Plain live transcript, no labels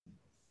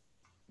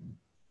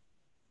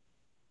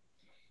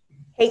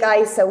Hey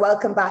guys, so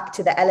welcome back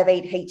to the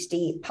Elevate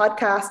HD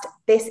podcast.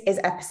 This is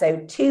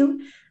episode 2,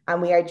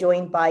 and we are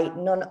joined by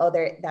none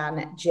other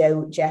than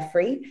Joe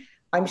Jeffery.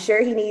 I'm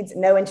sure he needs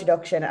no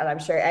introduction, and I'm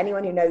sure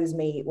anyone who knows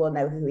me will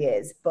know who he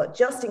is. But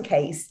just in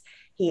case,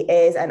 he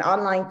is an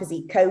online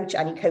physique coach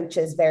and he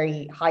coaches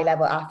very high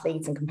level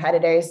athletes and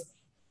competitors.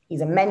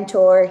 He's a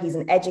mentor, he's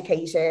an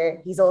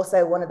educator, he's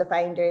also one of the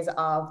founders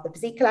of the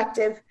Physique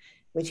Collective,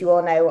 which you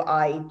all know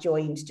I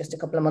joined just a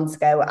couple of months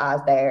ago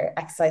as their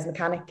exercise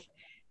mechanic.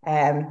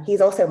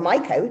 He's also my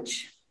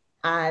coach,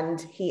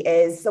 and he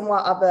is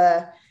somewhat of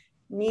a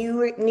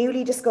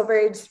newly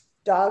discovered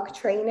dog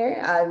trainer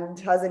and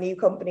has a new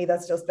company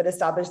that's just been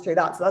established through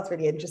that. So that's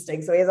really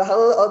interesting. So he has a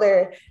whole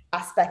other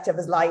aspect of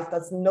his life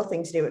that's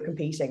nothing to do with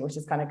competing, which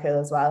is kind of cool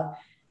as well.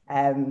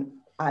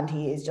 And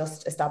he has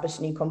just established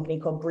a new company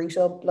called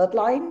Brutal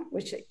Bloodline,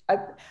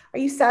 are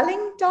you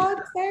selling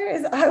dogs there?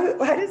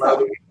 How does that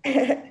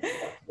work?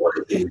 What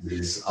it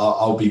is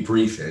I'll be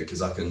brief here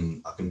because I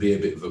can be a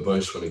bit of a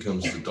boast when it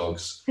comes to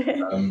dogs.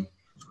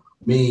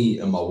 Me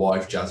and my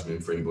wife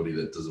Jasmine, for anybody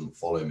that doesn't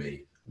follow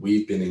me,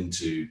 we've been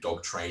into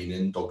dog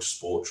training, dog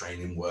sport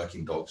training,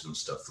 working dogs and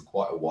stuff for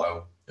quite a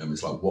while.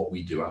 It's like what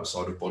we do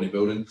outside of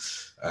bodybuilding.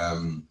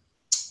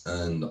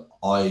 And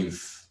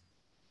I've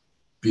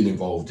been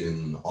involved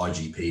in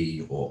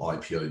IGP or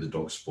IPO, the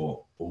dog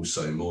sport,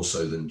 also more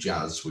so than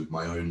Jazz with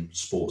my own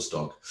sports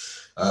dog.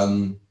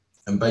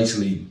 And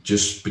basically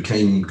just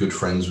became good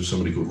friends with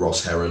somebody called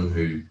Ross Heron,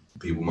 who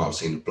people might have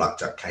seen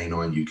Blackjack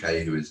Canine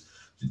UK, who is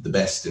the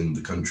best in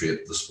the country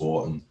at the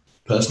sport and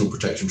personal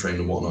protection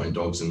training and whatnot in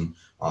dogs. And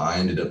I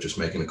ended up just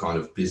making a kind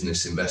of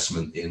business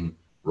investment in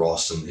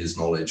Ross and his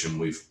knowledge. And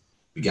we've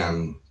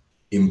began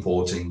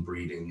importing,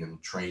 breeding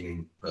and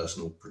training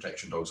personal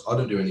protection dogs. I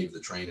don't do any of the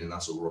training.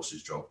 That's all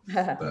Ross's job.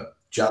 But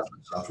Jazz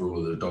looks after all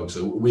of the dogs.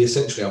 So we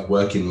essentially have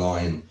working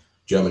line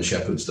German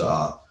Shepherds that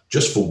are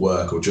just for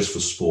work or just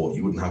for sport.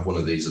 You wouldn't have one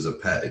of these as a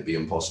pet. It'd be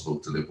impossible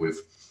to live with.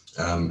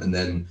 And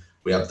then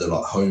we have the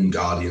like home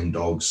guardian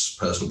dogs,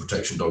 personal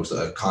protection dogs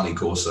that are Cane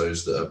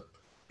Corsos that are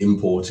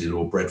imported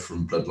or bred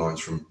from bloodlines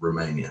from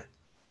Romania.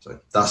 So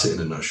that's it in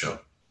a nutshell.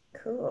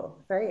 Cool.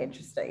 Very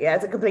interesting. Yeah,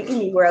 it's a completely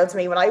new world to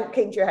me. When I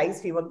came to your house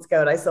a few months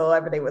ago and I saw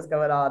everything was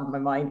going on, my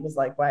mind was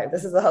like, wow,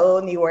 this is a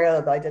whole new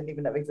world I didn't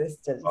even know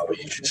existed. Oh,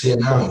 you should see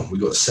it now.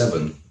 We've got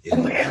 7 in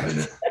a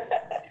minute.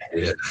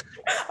 Yeah.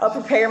 I'll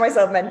prepare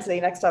myself mentally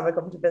next time I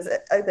come to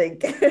visit, I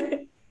think.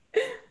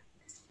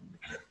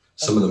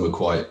 Some of them are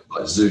quite,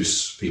 like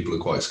Zeus, people are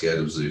quite scared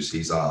of Zeus.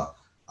 He's our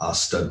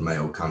stud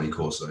male Cane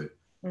Corso.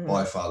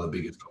 By far the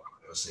biggest dog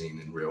I've ever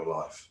seen in real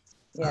life.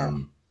 Yeah.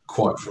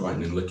 Quite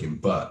frightening looking,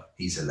 but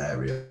he's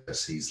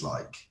hilarious. He's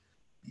like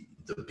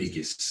the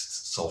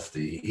biggest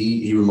softie.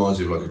 He reminds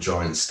me of like a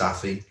giant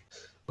staffy.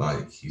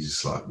 Like he's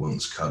just like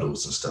wants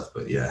cuddles and stuff.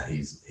 But yeah,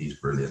 he's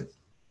brilliant.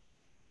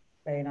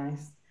 Very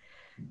nice.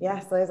 Yeah,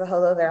 so there's a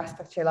whole other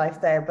aspect to your life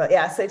there. But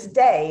yeah, so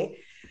today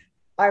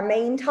our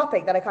main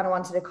topic that I kind of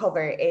wanted to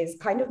cover is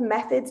kind of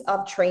methods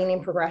of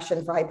training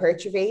progression for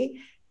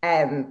hypertrophy.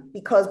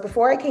 Because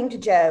before I came to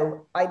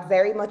Joe, I'd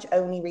very much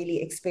only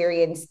really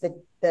experienced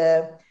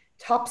the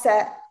top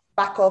set,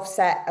 back off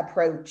set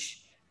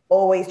approach,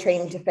 always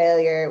training to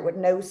failure with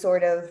no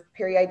sort of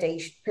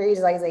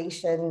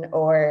periodization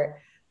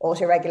or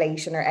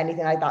auto-regulation or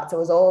anything like that. So it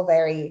was all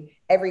very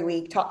every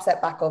week, top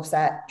set, back off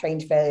set, train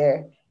to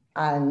failure.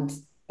 And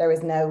there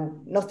was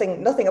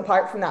nothing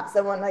apart from that.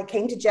 So when I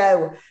came to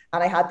Joe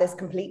and I had this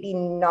completely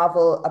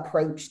novel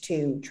approach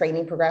to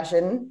training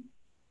progression,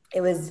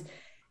 it was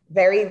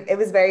very,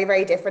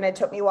 very different. It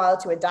took me a while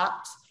to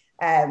adapt,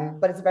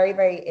 but it's a very,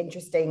 very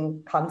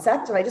interesting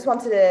concept. And I just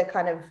wanted to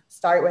kind of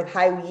start with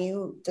how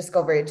you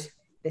discovered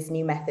this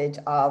new method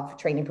of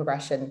training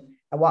progression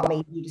and what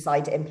made you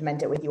decide to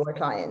implement it with your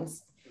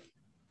clients.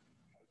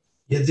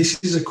 Yeah, this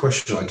is a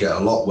question I get a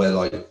lot where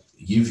like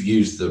you've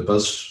used the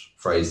buzz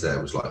phrase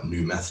there was like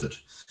new method.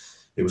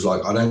 It was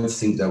like, I don't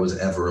think there was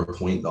ever a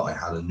point that I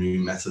had a new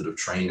method of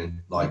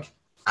training. Like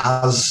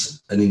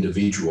as an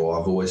individual,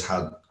 I've always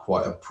had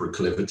quite a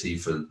proclivity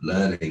for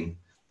learning,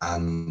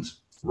 and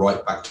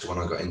right back to when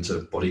I got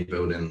into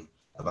bodybuilding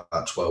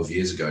about 12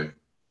 years ago,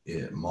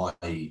 my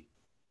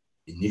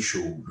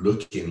initial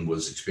look-in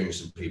was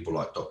experiencing people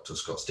like Dr.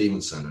 Scott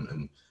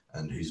Stevenson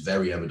and who's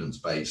very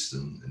evidence-based,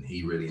 and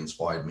he really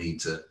inspired me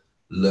to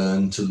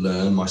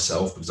learn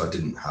myself because I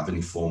didn't have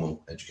any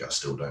formal education. I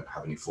still don't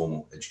have any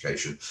formal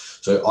education.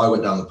 So I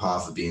went down the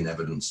path of being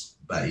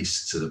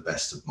evidence-based to the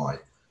best of my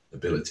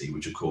ability,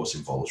 which of course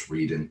involves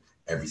reading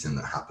everything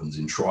that happens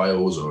in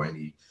trials or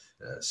any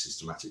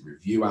systematic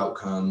review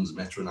outcomes,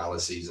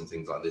 meta-analyses and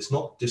things like this.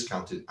 Not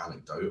discounted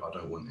anecdote. I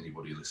don't want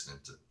anybody listening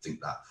to think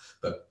that.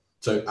 But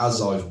so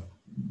as I've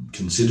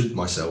considered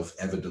myself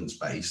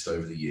evidence-based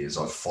over the years,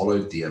 I've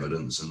followed the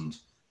evidence and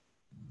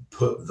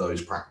put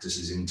those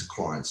practices into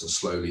clients, and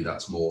slowly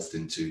that's morphed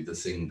into the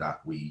thing that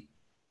we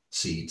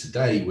see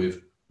today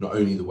with not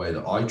only the way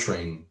that I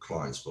train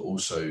clients, but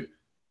also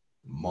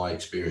my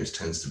experience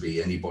tends to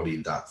be anybody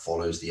that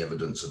follows the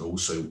evidence and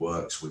also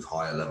works with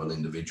higher level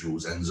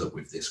individuals ends up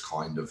with this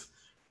kind of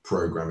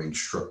programming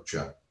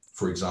structure.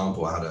 For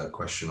example, I had a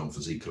question on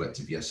Physique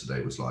Collective yesterday.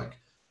 It was like,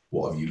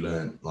 what have you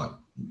learned? Like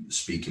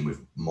speaking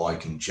with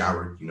Mike and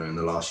Jared, you know, in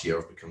the last year,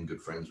 I've become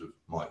good friends with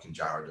Mike and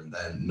Jared, and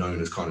they're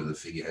known as kind of the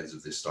figureheads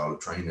of this style of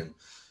training.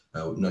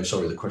 No,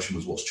 sorry, the question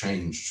was what's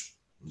changed?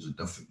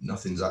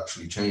 Nothing's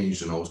actually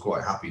changed. And I was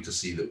quite happy to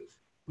see that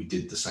we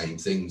did the same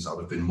things. I'd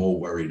have been more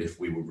worried if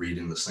we were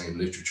reading the same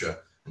literature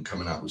and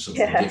coming out with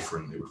something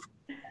different. It would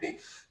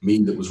me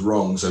that was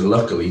wrong. So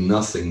luckily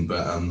nothing,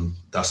 but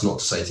that's not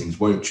to say things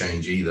won't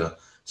change either.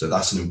 So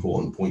that's an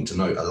important point to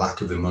note, a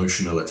lack of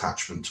emotional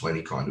attachment to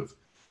any kind of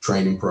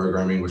training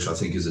programming, which I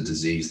think is a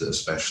disease that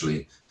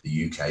especially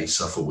the UK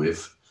suffer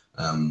with,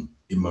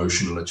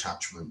 emotional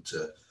attachment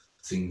to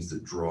things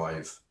that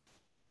drive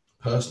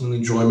personal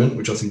enjoyment,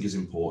 which I think is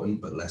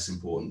important, but less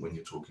important when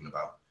you're talking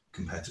about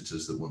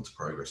competitors that want to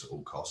progress at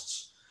all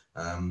costs,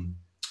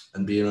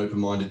 and being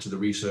open-minded to the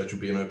research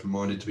and being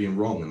open-minded to being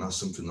wrong. And that's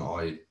something that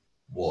I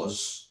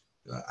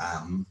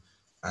am,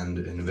 and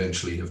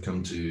eventually have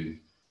come to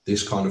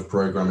this kind of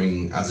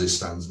programming as it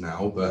stands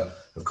now. But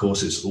of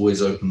course, it's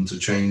always open to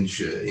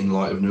change in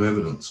light of new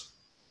evidence.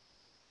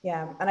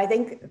 Yeah, and I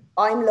think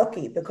I'm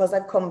lucky because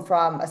I've come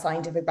from a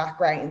scientific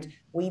background.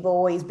 We've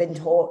always been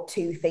taught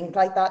to think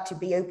like that, to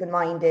be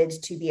open-minded,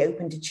 to be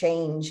open to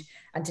change,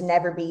 and to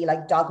never be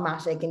like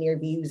dogmatic in your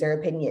views or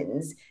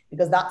opinions,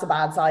 because that's a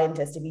bad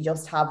scientist. If you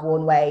just have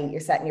one way,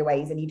 you're set in your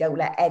ways and you don't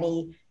let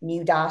any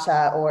new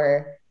data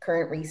or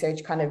current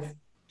research kind of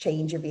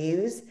change your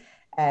views.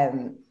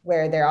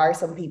 Where there are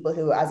some people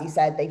who, as you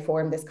said, they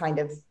form this kind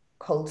of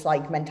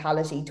cult-like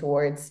mentality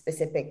towards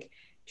specific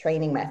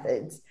training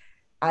methods.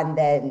 And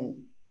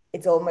then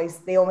they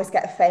almost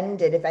get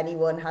offended if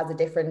anyone has a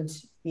different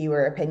view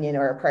or opinion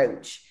or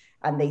approach,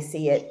 and they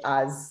see it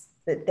as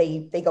that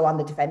they go on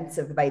the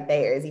defensive about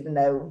theirs, even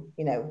though,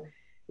 you know,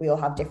 we all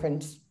have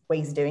different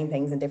ways of doing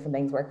things and different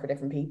things work for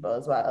different people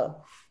as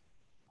well.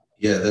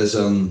 Yeah, there's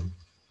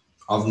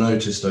I've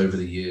noticed over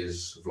the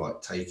years of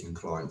like taking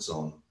clients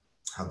on,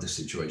 had this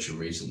situation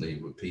recently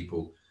where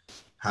people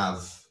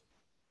have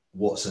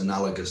what's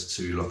analogous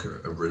to like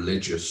a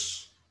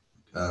religious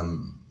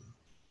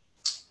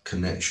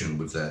connection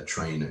with their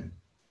training.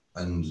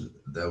 And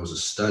there was a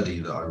study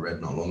that I read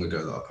not long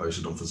ago that I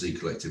posted on Physique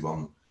Collective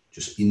on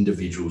just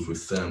individuals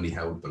with firmly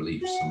held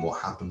beliefs and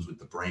what happens with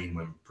the brain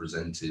when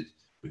presented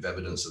with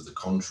evidence of the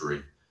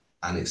contrary.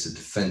 And it's a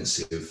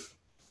defensive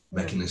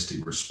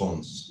mechanistic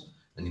response.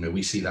 And, you know,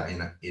 we see that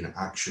in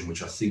action,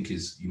 which I think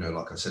is, you know,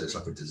 like I said, it's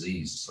like a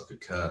disease, it's like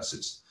a curse.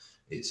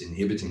 It's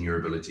inhibiting your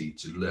ability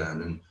to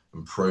learn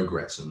and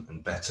progress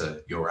and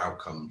better your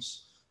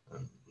outcomes.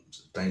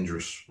 It's a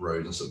dangerous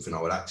road and something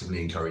I would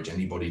actively encourage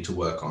anybody to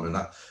work on. And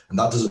that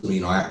doesn't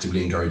mean I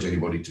actively encourage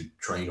anybody to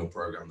train or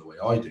program the way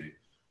I do.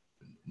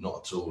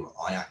 Not at all.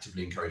 I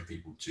actively encourage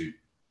people to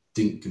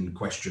think and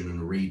question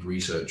and read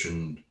research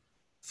and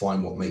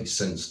find what makes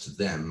sense to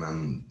them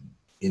and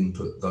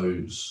input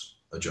those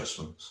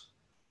adjustments.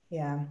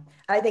 Yeah. And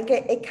I think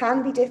it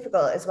can be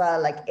difficult as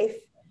well. Like if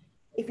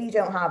you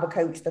don't have a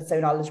coach that's so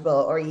knowledgeable,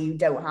 or you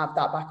don't have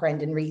that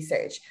background in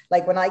research,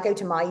 like when I go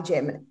to my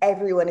gym and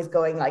everyone is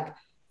going like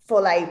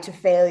full out to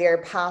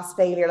failure, past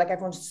failure, like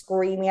everyone's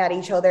screaming at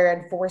each other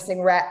and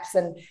forcing reps,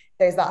 and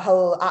there's that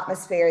whole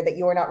atmosphere that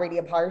you're not really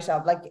a part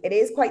of. Like it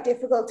is quite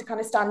difficult to kind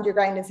of stand your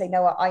ground and say,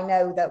 no, I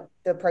know that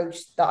the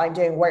approach that I'm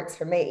doing works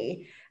for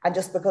me. And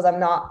just because I'm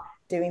not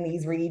doing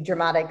these really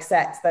dramatic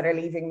sets that are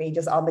leaving me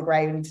just on the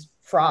ground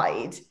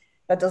fried,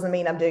 that doesn't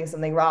mean I'm doing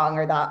something wrong,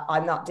 or that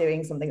I'm not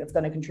doing something that's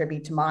going to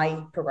contribute to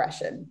my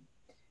progression.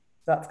 So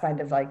that's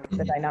kind of like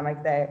the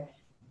dynamic there.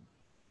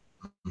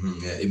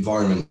 Yeah,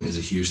 environment is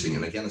a huge thing.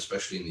 And again,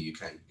 especially in the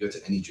UK, you go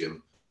to any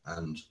gym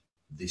and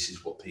this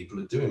is what people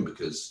are doing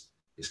because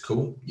it's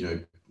cool. You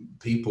know,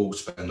 people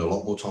spend a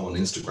lot more time on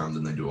Instagram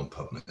than they do on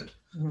PubMed.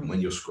 And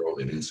when you're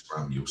scrolling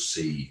Instagram, you'll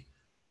see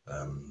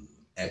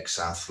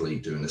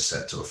ex-athlete doing a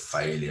set to a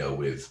failure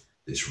with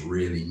this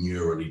really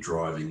neurally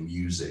driving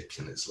music.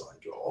 And it's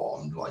like,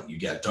 oh, I'm like, you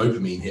get a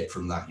dopamine hit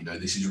from that. You know,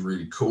 this is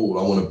really cool.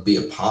 I want to be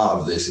a part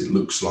of this. It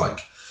looks like,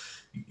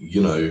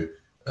 you know,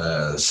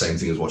 same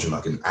thing as watching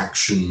like an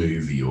action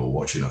movie or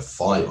watching a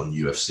fight on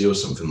UFC or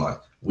something. Like,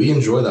 we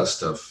enjoy that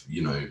stuff,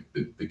 you know,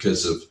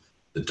 because of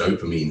the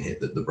dopamine hit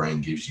that the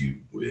brain gives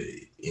you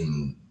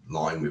in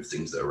line with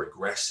things that are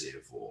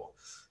aggressive or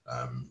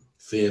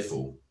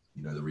fearful.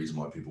 You know, the reason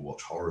why people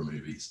watch horror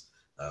movies.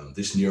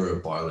 This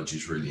neurobiology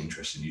is really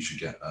interesting. You should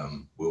get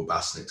Will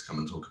Basnick to come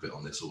and talk a bit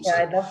on this also.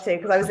 Yeah, I'd love to,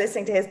 because I was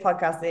listening to his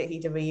podcast that he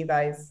did with you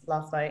guys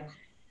last night.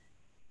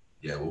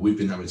 Yeah, well, we've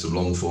been having some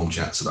long form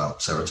chats about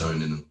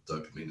serotonin and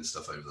dopamine and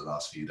stuff over the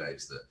last few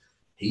days that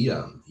he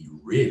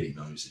really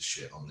knows his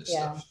shit on this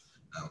stuff.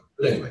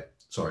 But anyway,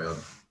 sorry,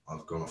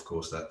 I've gone off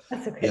course there.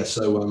 That's okay. Yeah,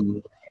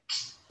 so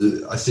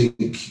I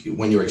think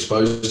when you're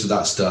exposed to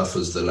that stuff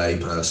as the lay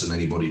person,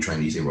 anybody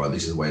trained, you think, right,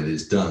 this is the way that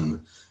it's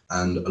done.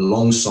 And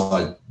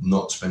alongside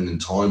not spending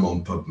time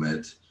on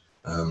PubMed,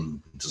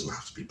 it doesn't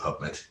have to be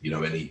PubMed, you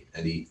know,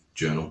 any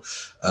journal,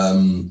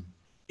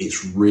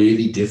 it's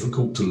really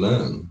difficult to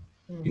learn.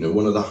 You know,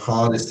 one of the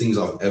hardest things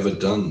I've ever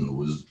done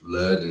was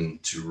learning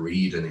to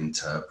read and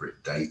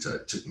interpret data.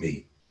 It took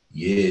me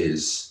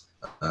years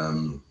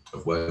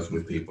of working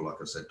with people,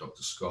 like I said,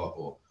 Dr. Scott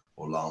or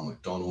Lyle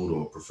McDonald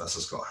or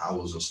Professor Scott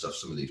Howells and stuff,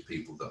 some of these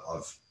people that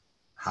I've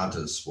had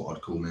as what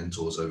I'd call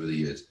mentors over the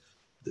years.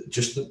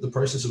 Just the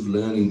process of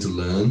learning to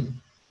learn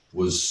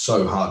was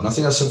so hard. And I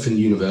think that's something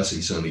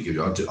university certainly gives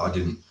you. I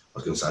didn't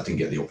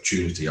get the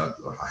opportunity. I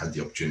had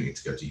the opportunity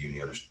to go to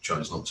uni. I just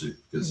chose not to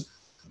because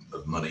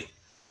of money.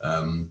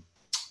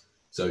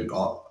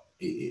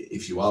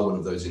 If you are one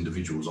of those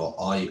individuals,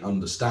 I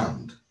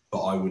understand,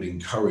 but I would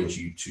encourage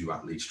you to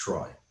at least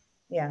try.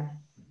 Yeah.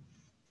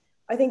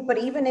 I think, but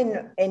even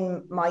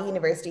in my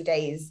university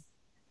days,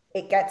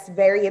 it gets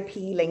very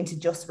appealing to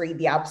just read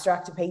the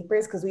abstract of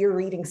papers because we were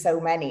reading so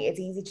many. It's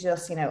easy to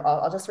just,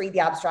 I'll just read the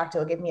abstract,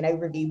 it'll give me an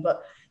overview.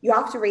 But you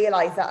have to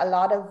realize that a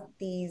lot of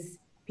these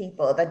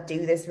people that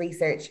do this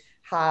research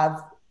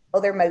have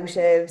other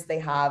motives, they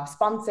have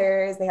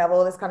sponsors, they have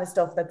all this kind of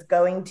stuff that's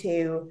going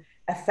to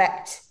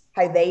affect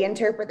how they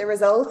interpret the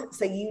result.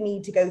 So you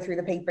need to go through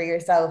the paper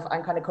yourself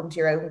and kind of come to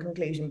your own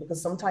conclusion,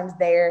 because sometimes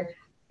their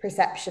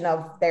perception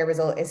of their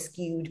result is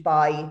skewed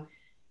by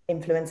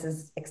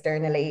influences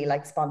externally,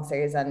 like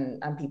sponsors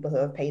and people who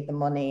have paid the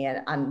money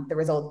and the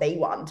result they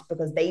want,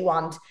 because they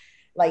want,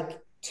 like,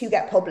 to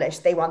get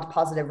published, they want a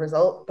positive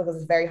result, because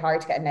it's very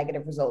hard to get a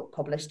negative result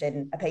published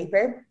in a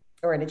paper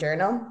or in a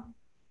journal.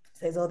 So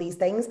there's all these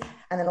things.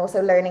 And then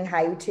also learning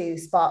how to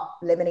spot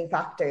limiting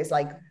factors,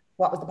 like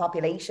what was the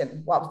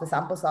population, what was the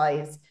sample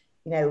size,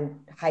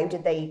 how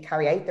did they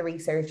carry out the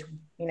research,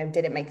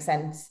 did it make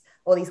sense,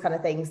 all these kind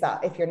of things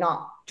that if you're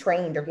not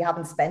trained or if you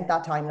haven't spent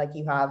that time like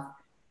you have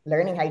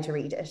learning how to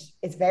read it,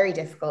 it's very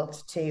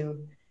difficult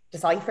to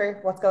decipher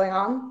what's going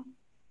on.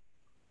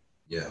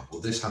 Yeah,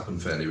 well, this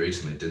happened fairly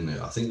recently, didn't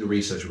it? I think the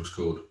research was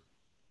called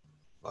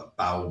like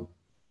Bauer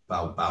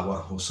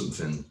or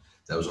something.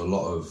 There was a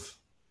lot of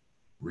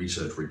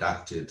research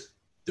redacted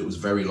that was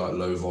very like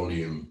low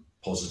volume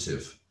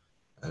positive,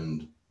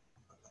 and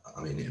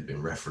I mean it had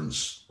been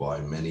referenced by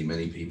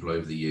many people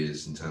over the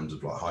years in terms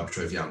of like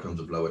hypertrophy outcomes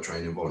of lower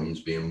training volumes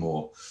being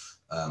more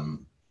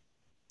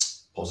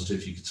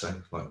positive, you could say,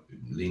 like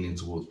leaning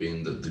towards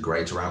being the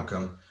greater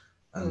outcome.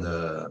 And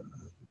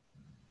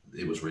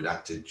it was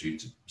redacted due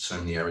to so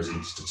many errors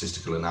in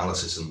statistical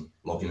analysis and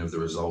logging of the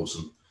results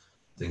and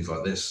things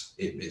like this.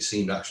 It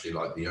seemed actually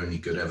like the only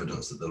good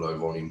evidence that the low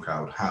volume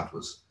crowd had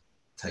was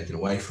taken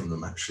away from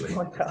them actually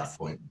at that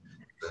point.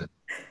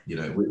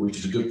 Which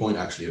is a good point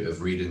actually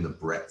of reading the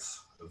breadth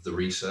of the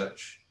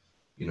research,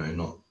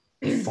 not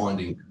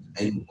finding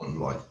anyone.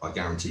 Like, I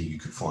guarantee you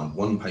could find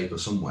one paper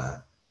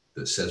somewhere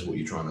that says what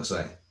you're trying to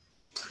say.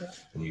 Yeah.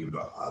 And you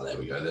go, there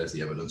we go, there's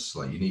the evidence.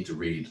 Like, you need to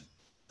read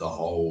the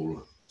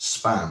whole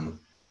span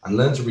and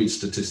learn to read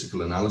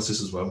statistical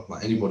analysis as well.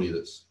 Like, anybody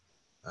that's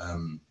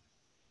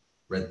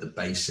read the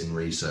basin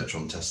research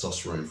on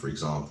testosterone, for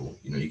example,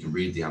 you can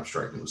read the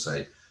abstract and it will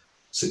say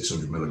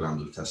 600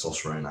 milligrams of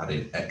testosterone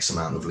added X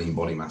amount of lean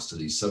body mass to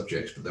these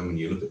subjects. But then when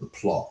you look at the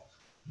plot,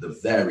 the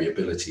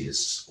variability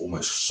is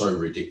almost so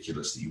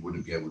ridiculous that you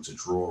wouldn't be able to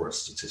draw a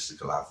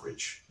statistical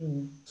average.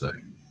 So,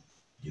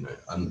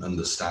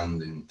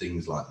 understanding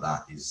things like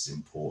that is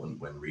important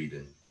when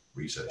reading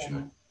research,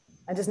 And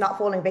just not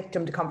falling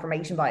victim to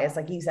confirmation bias,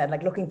 like you said,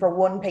 like looking for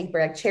one paper,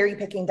 like cherry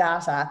picking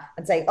data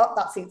and say, oh,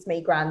 that suits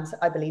me, Grant,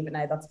 I believe it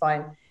now, that's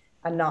fine.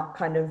 And not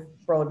kind of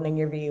broadening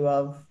your view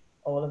of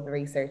all of the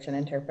research and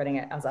interpreting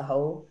it as a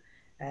whole,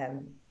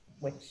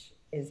 which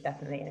is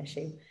definitely an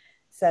issue.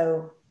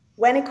 So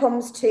when it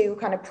comes to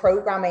kind of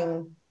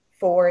programming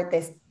for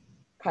this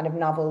kind of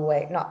novel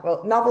way,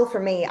 novel for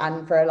me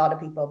and for a lot of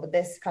people, but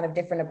this kind of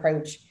different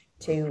approach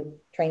to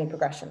training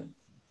progression.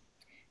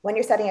 When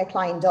you're setting a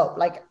client up,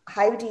 like,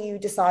 how do you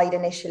decide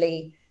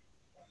initially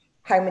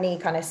how many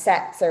kind of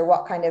sets or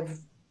what kind of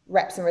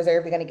reps and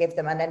reserve you're going to give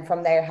them? And then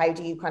from there, how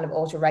do you kind of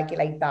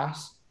auto-regulate that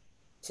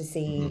to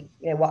see,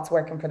 what's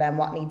working for them,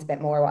 what needs a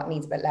bit more, what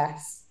needs a bit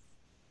less?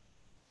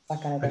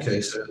 That kind of thing. Okay,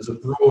 so as a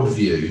broad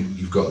view,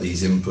 you've got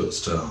these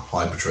inputs to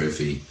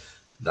hypertrophy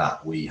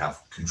that we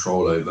have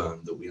control over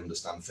and that we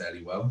understand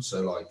fairly well. So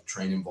like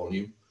training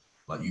volume,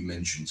 like you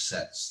mentioned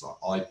sets, like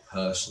I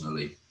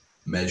personally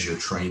measure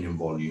training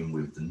volume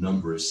with the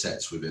number of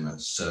sets within a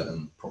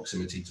certain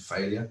proximity to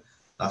failure.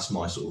 That's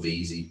my sort of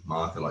easy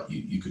marker. Like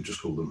you could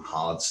just call them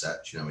hard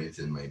sets,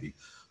 anything maybe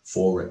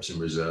 4 reps in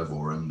reserve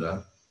or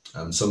under.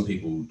 Some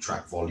people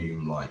track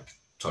volume like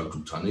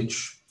total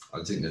tonnage.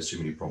 I think there's too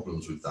many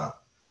problems with that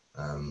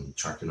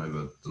tracking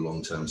over the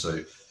long term.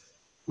 So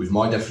with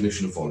my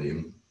definition of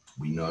volume,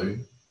 we know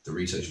the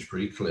research is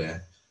pretty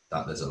clear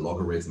that there's a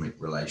logarithmic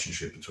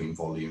relationship between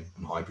volume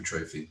and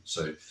hypertrophy.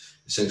 So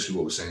essentially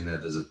what we're saying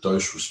there's a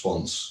dose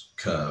response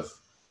curve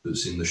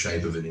that's in the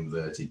shape of an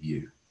inverted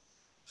U.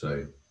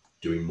 So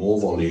doing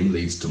more volume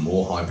leads to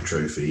more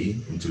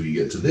hypertrophy until you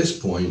get to this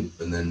point,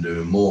 and then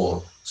doing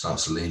more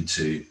starts to lead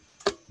to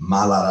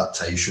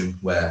maladaptation,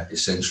 where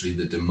essentially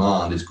the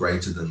demand is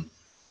greater than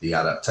the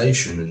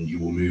adaptation, and you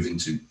will move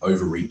into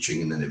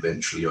overreaching and then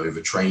eventually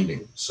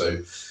overtraining. So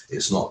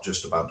it's not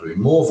just about doing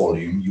more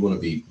volume. You want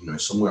to be,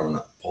 somewhere on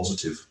that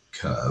positive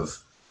curve.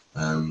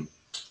 And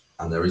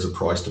there is a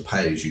price to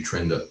pay as you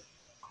trend up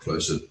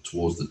closer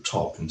towards the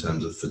top in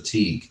terms of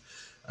fatigue.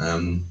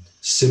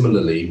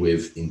 Similarly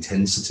with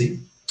intensity,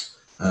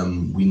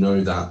 we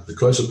know that the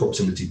closer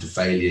proximity to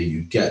failure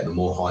you get, the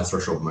more high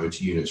threshold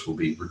motor units will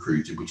be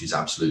recruited, which is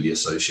absolutely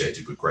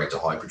associated with greater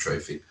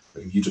hypertrophy.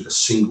 If you took a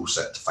single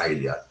set to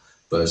failure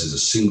versus a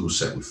single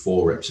set with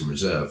 4 reps in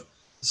reserve,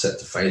 the set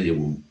to failure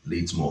will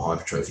lead to more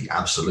hypertrophy,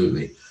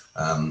 absolutely.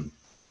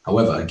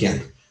 However,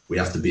 again, we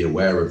have to be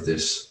aware of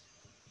this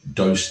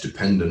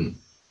dose-dependent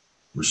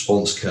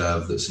response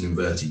curve that's an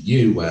inverted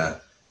U, where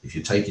if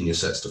you're taking your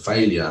sets to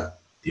failure,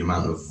 the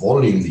amount of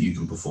volume that you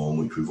can perform,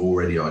 which we've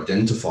already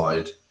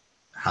identified,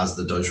 has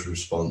the dose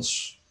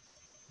response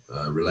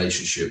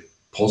relationship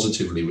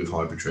positively with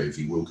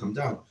hypertrophy, will come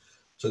down.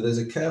 So there's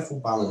a careful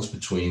balance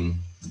between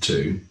the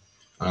two.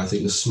 And I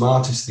think the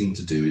smartest thing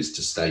to do is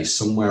to stay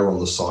somewhere on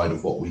the side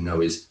of what we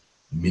know is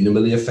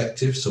minimally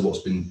effective. So what's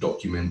been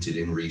documented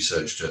in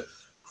research to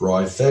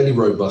drive fairly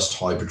robust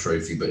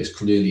hypertrophy, but is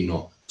clearly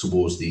not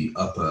towards the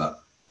upper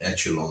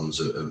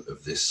echelons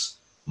of this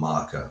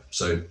marker.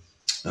 So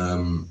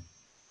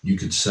you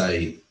could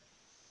say,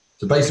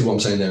 so basically what I'm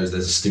saying there is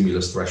there's a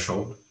stimulus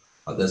threshold.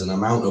 There's an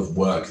amount of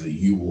work that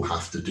you will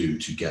have to do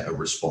to get a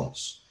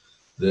response.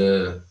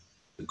 The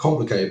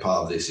complicated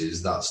part of this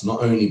is that's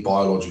not only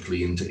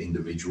biologically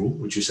individual,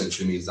 which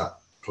essentially means that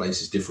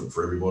place is different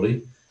for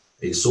everybody.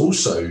 It's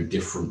also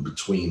different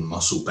between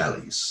muscle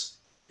bellies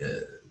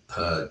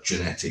per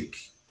genetic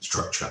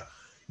structure.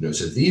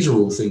 So these are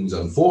all things,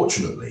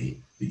 unfortunately,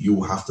 that you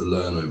will have to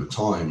learn over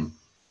time.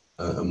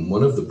 And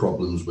one of the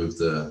problems with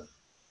the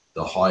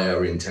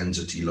higher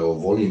intensity, lower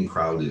volume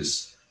crowd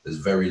is there's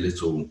very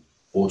little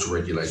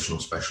autoregulation or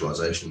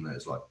specialization there.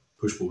 It's like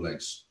push-pull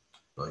legs.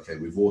 Okay,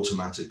 we've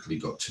automatically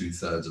got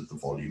 2/3 of the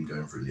volume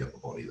going through the upper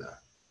body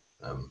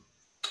there.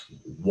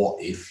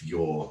 What if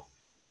your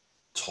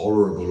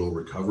tolerable or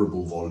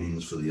recoverable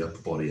volumes for the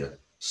upper body are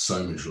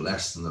so much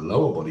less than the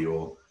lower body,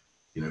 or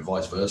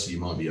vice versa? You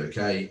might be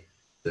okay.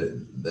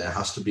 There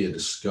has to be a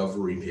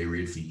discovery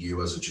period for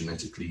you as a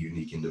genetically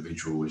unique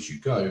individual as you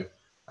go.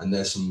 And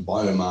there's some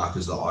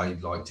biomarkers that I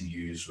like to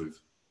use with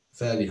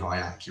fairly high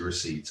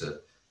accuracy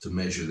to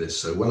measure this.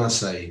 So when I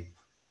say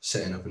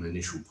setting up an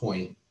initial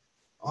point,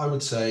 I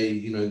would say,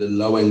 the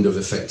low end of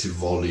effective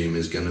volume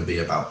is going to be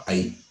about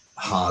 8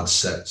 hard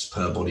sets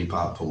per body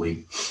part per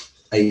week,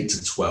 8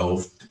 to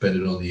 12,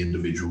 depending on the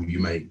individual. You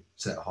may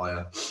set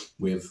higher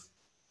with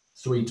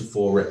 3 to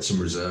 4 reps in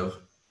reserve.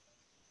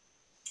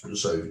 And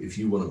so if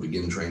you want to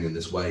begin training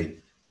this way,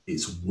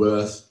 it's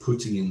worth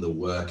putting in the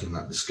work in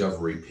that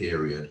discovery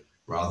period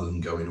rather than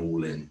going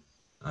all in.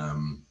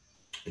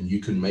 And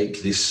you can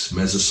make this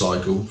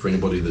mesocycle. For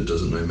anybody that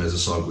doesn't know,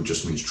 mesocycle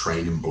just means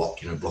training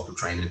block, block of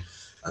training.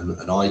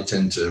 And I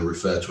tend to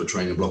refer to a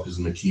training block as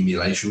an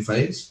accumulation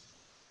phase,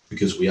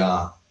 because we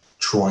are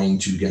trying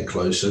to get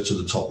closer to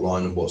the top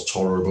line of what's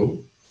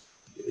tolerable.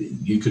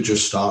 You could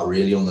just start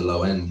really on the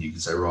low end. You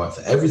could say, right,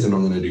 for everything,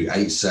 I'm going to do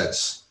 8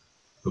 sets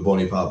per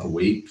body part per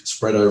week,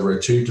 spread over a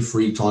 2 to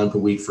 3 time per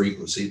week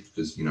frequency,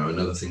 because,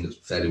 another thing that's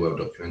fairly well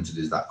documented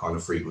is that kind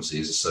of frequency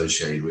is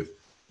associated with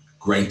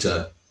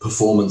greater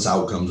performance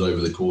outcomes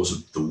over the course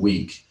of the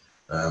week.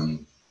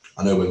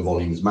 I know when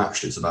volume is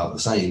matched, it's about the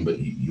same, but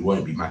you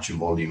won't be matching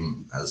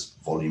volume as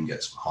volume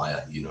gets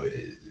higher.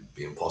 It'd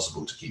be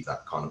impossible to keep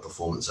that kind of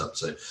performance up.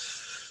 So,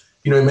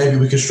 maybe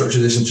we could structure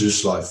this into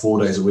just like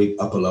 4 days a week,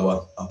 upper,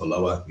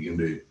 lower. You can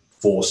do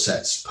 4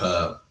 sets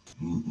per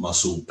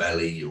muscle,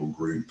 belly, or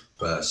group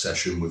per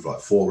session with like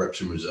 4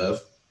 reps in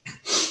reserve.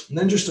 And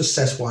then just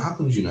assess what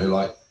happens,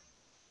 like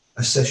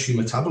assess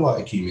your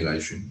metabolite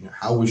accumulation.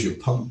 How was your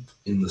pump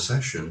in the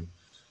session?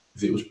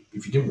 If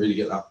you didn't really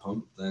get that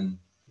pump, then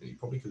you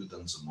probably could have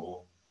done some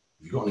more.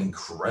 If you've got an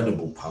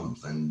incredible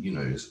pump, then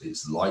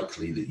it's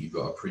likely that you've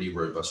got a pretty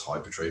robust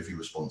hypertrophy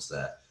response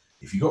there.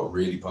 If you got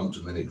really pumped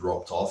and then it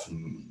dropped off,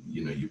 and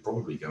you're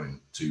probably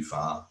going too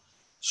far.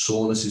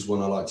 Soreness is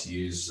one I like to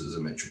use as a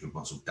metric of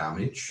muscle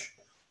damage,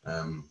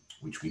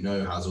 which we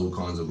know has all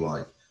kinds of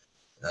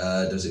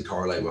does it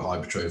correlate with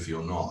hypertrophy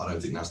or not? I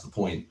don't think that's the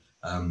point.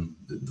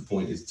 The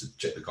point is to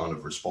check the kind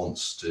of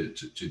response to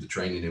the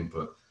training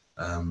input.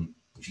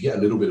 If you get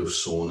a little bit of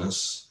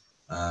soreness,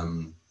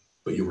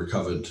 but you're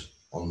recovered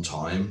on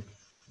time,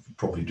 you could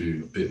probably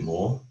do a bit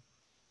more.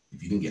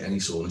 If you didn't get any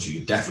soreness, you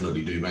could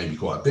definitely do maybe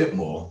quite a bit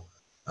more.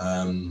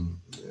 And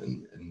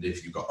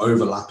if you've got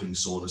overlapping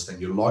soreness, then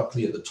you're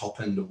likely at the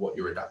top end of what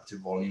your adaptive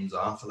volumes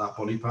are for that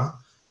body part.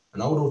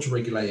 And I would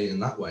auto-regulate it in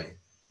that way.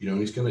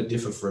 And it's going to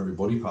differ for every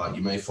body part.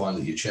 You may find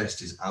that your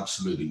chest is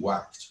absolutely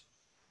whacked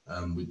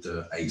with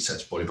the 8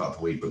 sets body part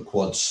per week, but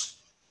quads,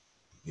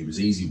 it was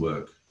easy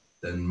work.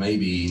 Then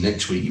maybe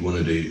next week you want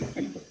to do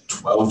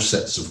 12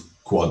 sets of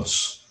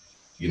quads,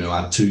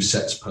 add 2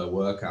 sets per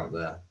workout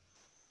there.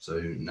 So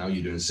now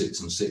you're doing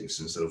 6 and 6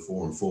 instead of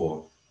 4 and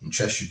 4. And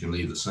chest you can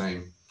leave the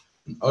same.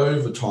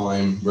 Over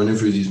time, running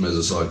through these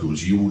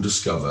mesocycles, you will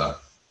discover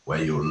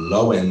where your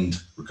low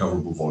end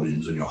recoverable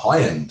volumes and your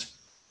high end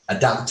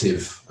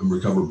adaptive and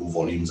recoverable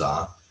volumes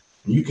are.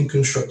 And you can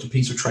construct a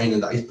piece of training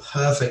that is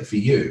perfect for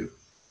you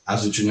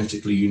as a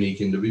genetically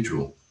unique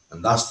individual.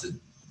 And that's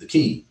the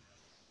key.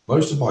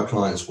 Most of my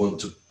clients want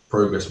to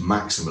progress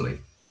maximally.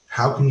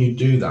 How can you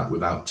do that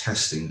without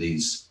testing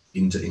these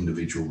into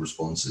individual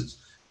responses?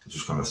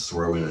 Just kind of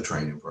throw in a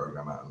training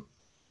program at them.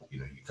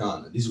 You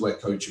can't. And this is where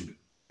coaching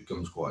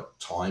becomes quite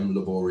time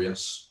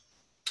laborious.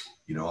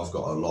 I've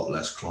got a lot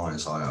less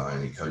clients. I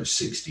only coach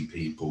 60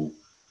 people.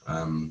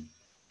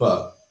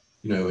 But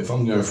if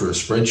I'm going through a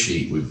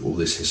spreadsheet with all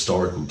this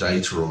historical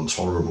data on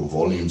tolerable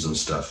volumes and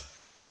stuff,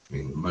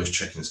 most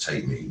check-ins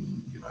take me,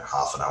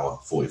 half an hour,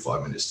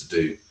 45 minutes to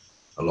do.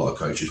 A lot of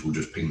coaches will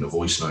just ping the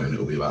voice note and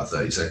it'll be about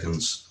 30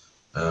 seconds.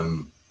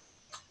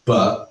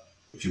 But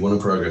if you want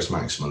to progress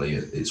maximally,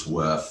 it's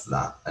worth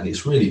that. And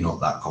it's really not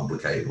that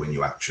complicated when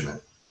you action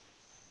it.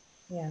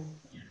 Yeah.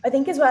 I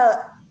think as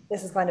well,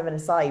 this is kind of an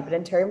aside, but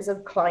in terms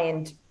of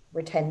client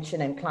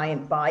retention and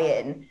client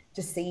buy-in,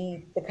 to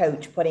see the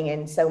coach putting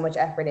in so much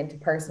effort into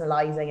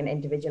personalizing and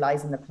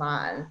individualizing the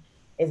plan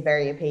is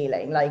very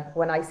appealing. Like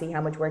when I see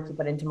how much work you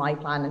put into my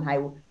plan and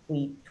how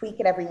we tweak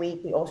it every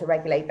week, we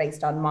auto-regulate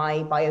based on my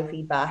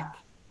biofeedback,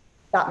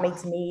 that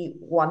makes me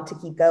want to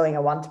keep going. I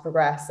want to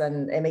progress,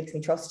 and it makes me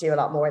trust you a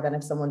lot more than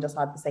if someone just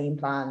had the same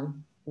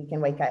plan week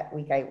in, week out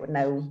with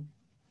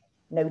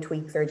no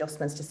tweaks or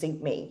adjustments to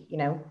suit me,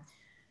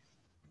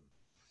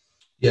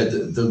 Yeah,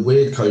 the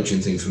weird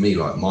coaching thing for me,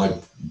 like my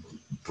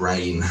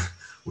brain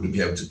wouldn't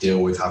be able to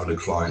deal with having a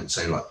client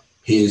saying like,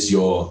 here's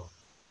your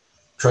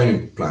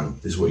training plan,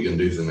 this is what you're going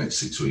to do for the next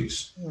 6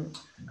 weeks. And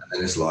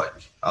then it's like,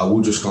 I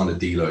will just kind of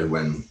deload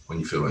when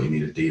you feel like you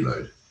need a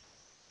deload.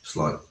 It's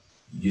like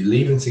you're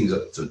leaving things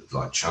up to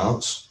like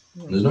chance.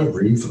 And there's no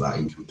room for that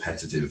in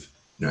competitive.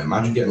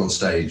 Imagine getting on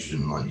stage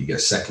and like you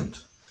get second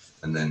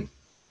and then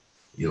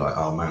you're like,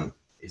 oh man,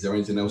 is there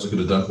anything else I could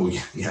have done? Well,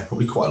 yeah,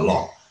 probably quite a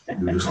lot.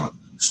 You're just like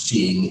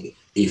seeing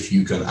if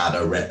you can add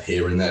a rep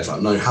here and there. It's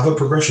like, no, have a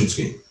progression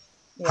scheme.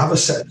 Yeah. Have a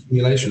set of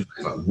simulations,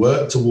 like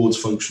work towards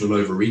functional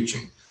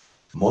overreaching.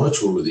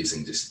 Monitor all of these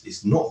things.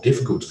 It's not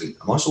difficult to think,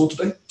 am I sore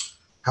today?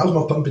 How's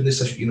my pump in this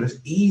session? It's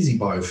easy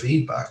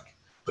biofeedback,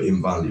 but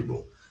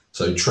invaluable.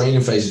 So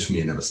training phases for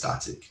me are never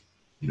static,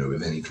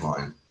 with any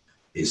client.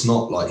 It's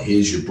not like,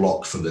 here's your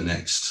block for the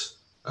next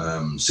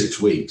 6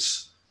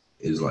 weeks.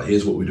 It's like,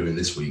 here's what we're doing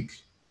this week.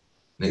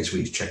 Next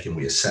week's check-in,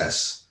 we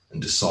assess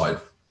and decide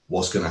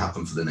what's going to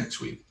happen for the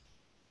next week.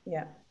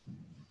 Yeah.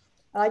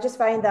 And I just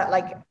find that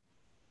like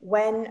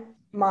when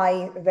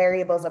my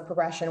variables of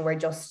progression were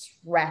just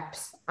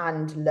reps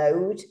and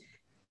load,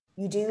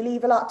 you do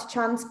leave a lot to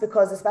chance,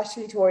 because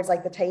especially towards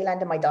like the tail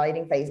end of my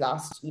dieting phase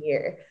last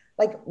year,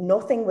 like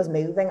nothing was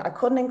moving. I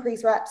couldn't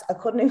increase reps. I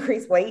couldn't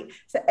increase weight.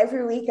 So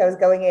every week I was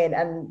going in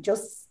and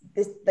just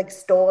this like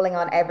stalling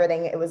on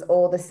everything. It was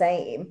all the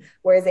same.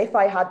 Whereas if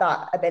I had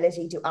that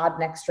ability to add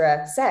an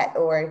extra set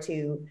or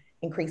to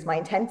increase my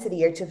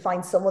intensity or to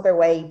find some other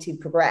way to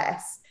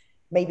progress,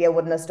 maybe I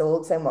wouldn't have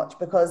stalled so much.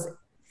 Because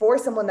for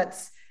someone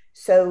that's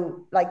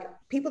so like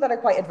people that are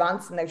quite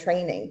advanced in their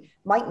training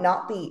might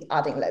not be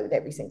adding load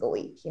every single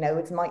week.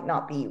 It might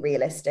not be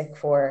realistic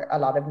for a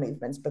lot of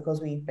movements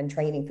because we've been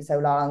training for so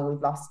long. We've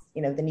lost,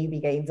 the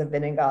newbie gains have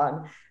been and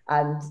gone,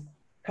 and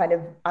kind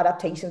of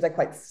adaptations are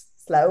quite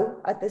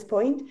slow at this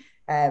point,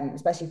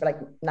 especially for like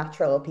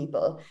natural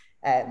people.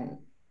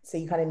 So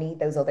you kind of need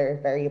those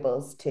other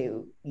variables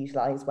to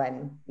utilize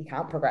when you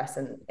can't progress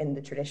in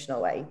the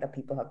traditional way that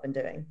people have been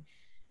doing.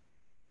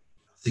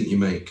 I think you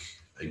make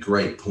a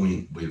great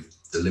point with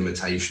the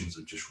limitations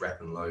of just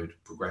rep and load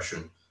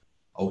progression.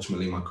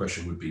 Ultimately, my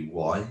question would be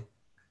why,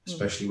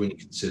 especially when you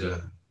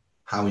consider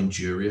how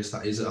injurious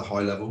that is at a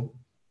high level.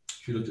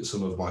 If you look at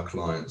some of my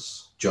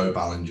clients, Joe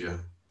Ballinger,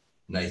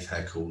 Nath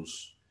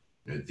Heckles,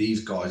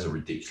 these guys are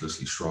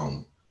ridiculously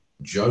strong.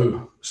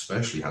 Joe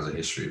especially has a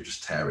history of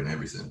just tearing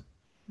everything,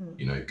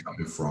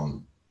 coming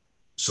from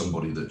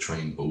somebody that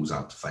trained bulls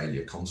out to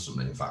failure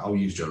constantly. In fact, I'll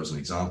use Joe as an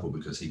example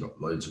because he got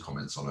loads of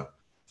comments on a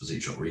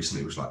physique shot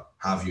recently. It was like,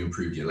 how have you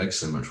improved your legs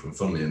so much? When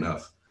funnily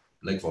enough,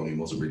 leg volume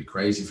wasn't really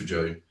crazy for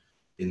Joe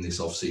in this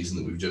off season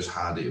that we've just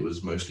had. It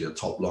was mostly a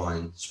top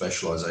line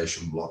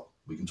specialization block.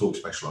 We can talk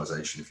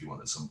specialization if you want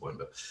at some point,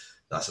 but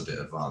that's a bit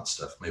advanced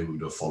stuff. Maybe we'll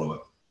do a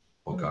follow-up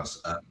podcast.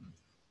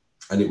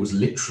 And it was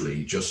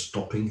literally just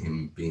stopping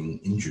him being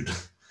injured,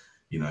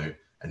 and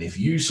if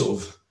you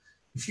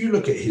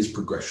look at his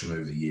progression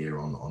over the year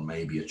on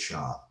maybe a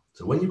chart,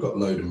 so when you've got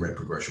load and rep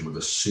progression with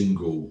a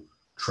single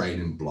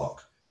training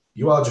block,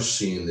 you are just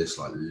seeing this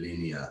like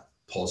linear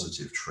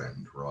positive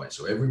trend, right?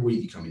 So every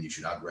week you come in, you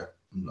should add rep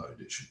and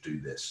load. It should do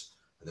this.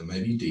 And then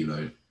maybe you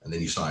deload, and then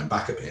you're starting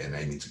back up here and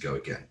aiming to go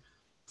again.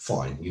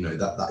 Fine.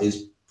 That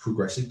is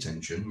progressive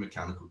tension,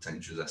 mechanical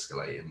tension is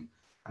escalating,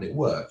 and it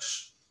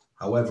works.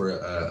 However,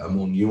 a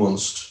more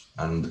nuanced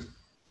and,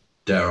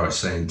 dare I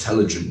say,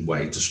 intelligent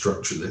way to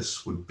structure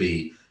this would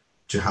be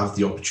to have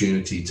the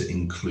opportunity to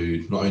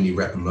include not only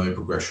rep and load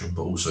progression,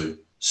 but also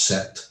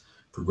set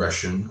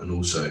progression and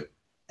also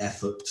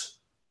effort.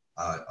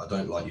 I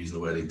don't like using the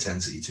word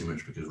intensity too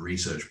much because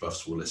research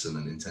buffs will listen,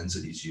 and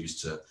intensity is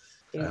used to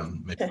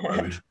make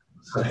road.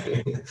 So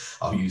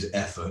I'll use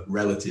effort,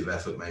 relative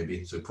effort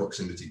maybe. So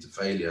proximity to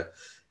failure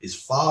is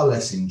far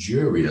less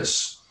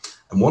injurious.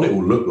 And what it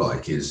will look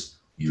like is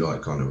you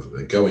like kind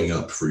of going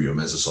up through your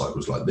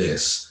mesocycles like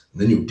this,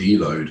 and then you'll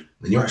deload, and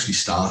then you're actually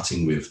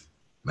starting with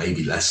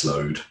maybe less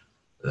load,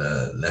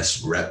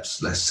 less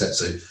reps, less sets.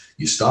 So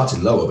you're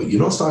starting lower, but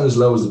you're not starting as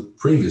low as the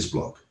previous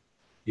block.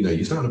 You know,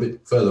 you're starting a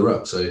bit further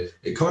up. So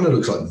it kind of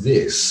looks like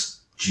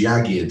this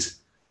jagged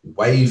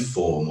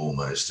waveform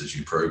almost as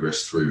you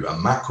progress through a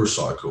macro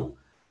cycle.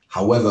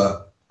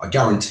 However, I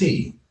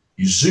guarantee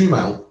you zoom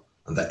out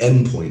and the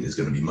end point is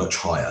going to be much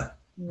higher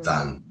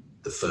than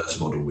the first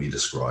model we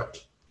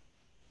described.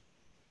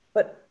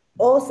 But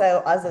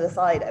also, as an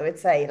aside, I would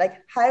say, like,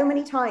 how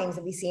many times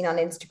have you seen on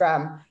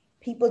Instagram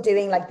people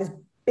doing like this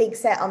big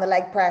set on the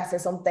leg press or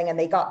something, and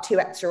they got 2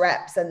 extra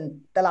reps,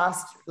 and the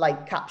last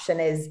like caption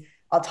is,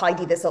 "I'll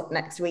tidy this up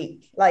next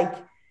week." Like,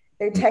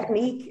 their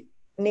technique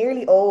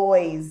nearly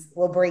always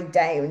will break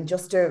down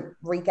just to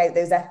wreak out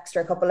those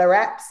extra couple of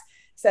reps.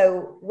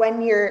 So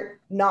when you're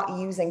not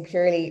using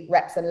purely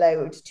reps and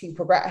load to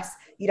progress,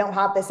 you don't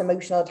have this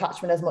emotional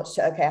attachment as much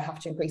to, okay, I have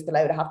to increase the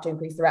load, I have to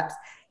increase the reps.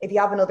 If you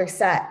have another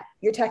set,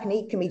 your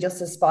technique can be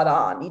just as spot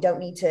on. You don't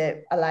need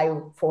to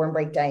allow form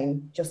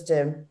breakdown just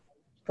to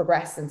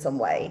progress in some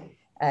way.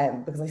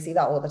 Because I see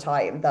that all the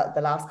time, that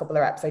the last couple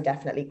of reps are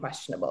definitely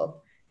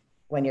questionable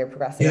when you're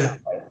progressing. Yeah.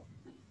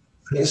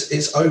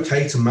 It's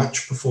okay to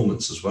match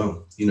performance as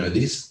well. You know,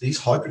 these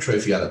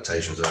hypertrophy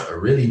adaptations are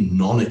really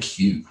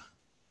non-acute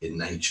in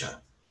nature.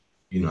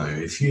 You know,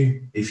 if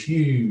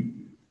you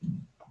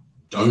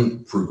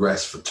don't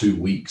progress for 2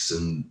 weeks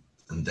and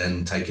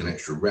then take an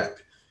extra rep,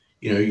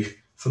 you know,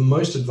 for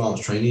most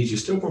advanced trainees, you're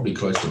still probably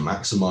close to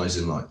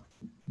maximizing like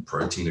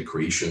protein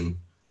accretion,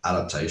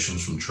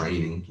 adaptations from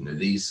training. You know,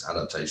 these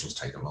adaptations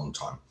take a long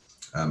time.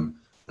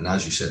 And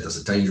as you said, that's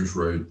a dangerous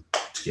road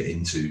to get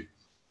into,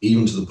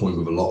 even to the point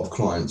with a lot of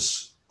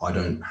clients. I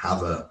don't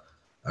have a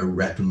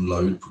rep and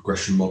load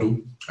progression model.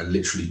 I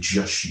literally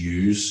just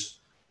use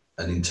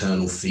an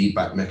internal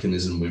feedback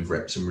mechanism with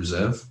reps in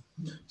reserve.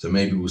 So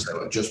maybe we'll say,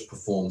 like, just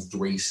perform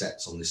 3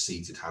 sets on this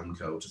seated hand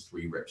curl to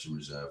 3 reps in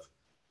reserve.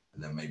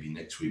 And then maybe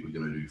next week we're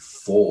going to do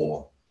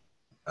 4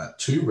 at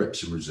 2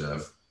 reps in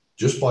reserve,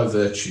 just by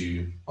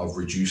virtue of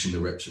reducing the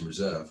reps in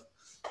reserve.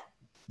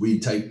 We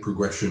take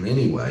progression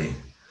anyway,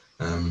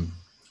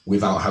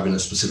 without having a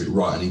specific,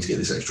 right, I need to get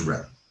this extra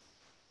rep,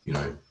 you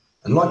know.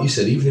 And like you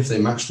said, even if they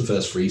match the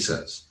first 3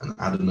 sets and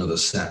add another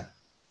set,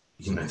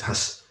 you know,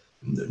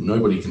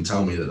 nobody can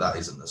tell me that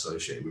isn't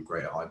associated with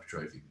greater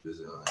hypertrophy,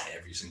 because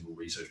every single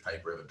research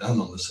paper ever done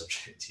on the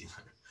subject, you know,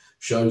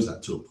 shows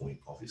that to a point,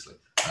 obviously.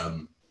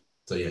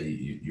 So yeah,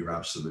 you're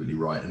absolutely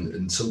right.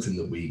 And something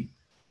that we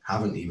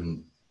haven't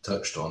even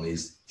touched on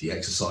is the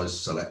exercise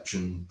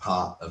selection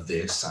part of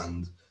this,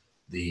 and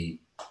the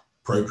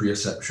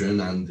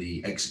proprioception and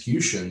the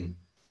execution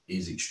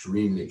is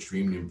extremely,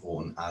 extremely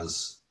important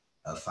as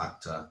a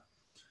factor.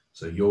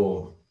 So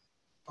your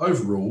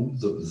overall,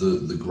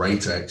 the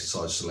greater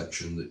exercise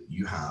selection that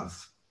you have,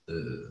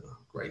 the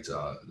greater,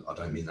 I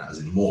don't mean that as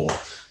in more,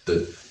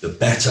 the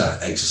better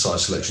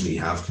exercise selection that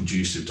you have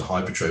conducive to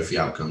hypertrophy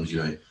outcomes.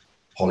 You know,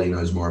 Holly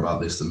knows more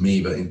about this than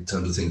me, but in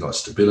terms of things like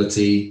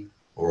stability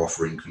or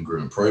offering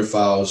congruent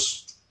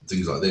profiles,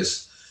 things like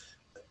this,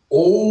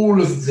 all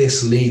of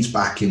this leads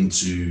back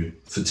into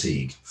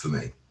fatigue for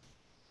me,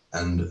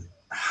 and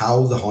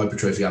how the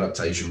hypertrophy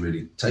adaptation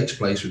really takes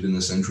place within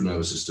the central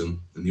nervous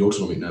system and the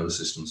autonomic nervous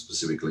system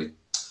specifically.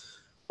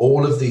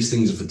 All of these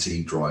things are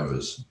fatigue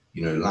drivers.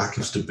 You know, lack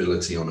of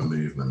stability on a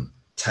movement,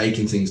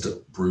 taking things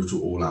to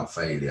brutal all-out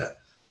failure.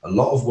 A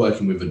lot of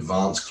working with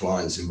advanced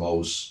clients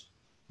involves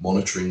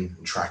monitoring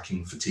and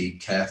tracking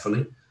fatigue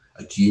carefully,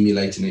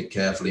 accumulating it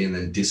carefully, and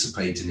then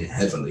dissipating it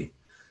heavily.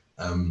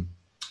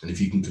 And if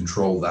you can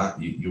control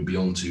that, you'll be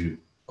on to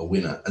a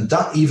winner. And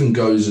that even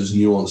goes as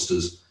nuanced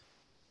as,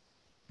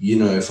 you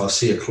know, if I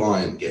see a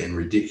client getting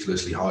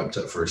ridiculously hyped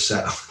up for a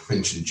set, I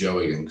mentioned Joe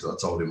again because I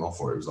told him off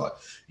for it. It was like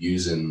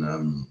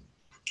using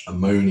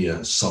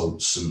ammonia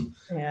salts and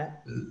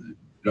you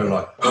know,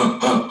 like,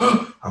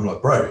 I'm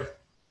like, bro,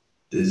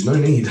 there's no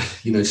need.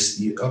 You know,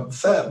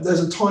 there's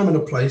a time and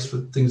a place for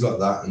things like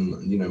that,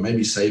 and you know,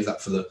 maybe save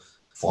that for the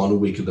final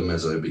week of the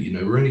meso. But you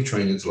know, we're only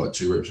training to like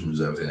 2 reps in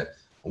reserve here.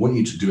 I want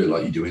you to do it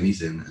like you do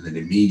anything, and then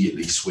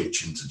immediately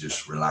switch into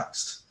just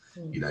relaxed.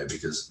 You know,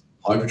 because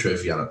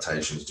hypertrophy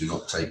adaptations do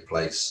not take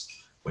place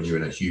when you're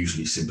in a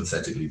hugely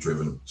sympathetically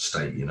driven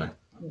state, you know.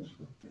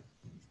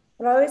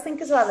 What I always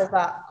think as well is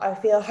that I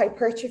feel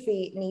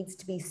hypertrophy needs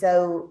to be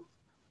so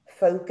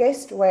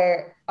focused,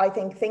 where I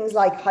think things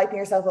like hyping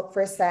yourself up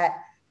for a set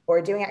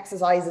or doing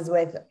exercises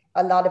with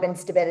a lot of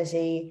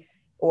instability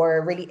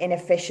or really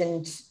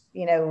inefficient,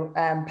 you know,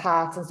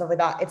 paths and stuff like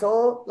that, it's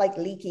all like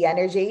leaky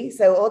energy.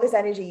 So all this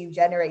energy you've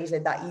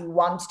generated that you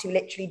want to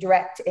literally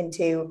direct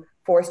into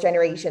force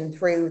generation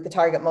through the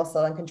target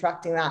muscle and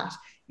contracting that,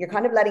 you're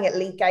kind of letting it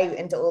leak out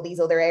into all these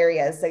other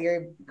areas. So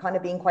you're kind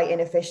of being quite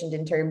inefficient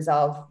in terms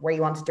of where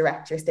you want to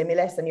direct your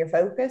stimulus and your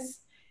focus.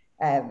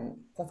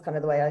 That's kind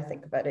of the way I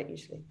think about it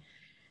usually.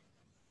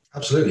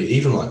 Absolutely.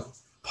 Even like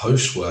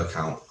post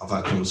workout, I've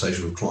had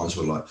conversations with clients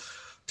where like,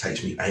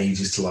 takes me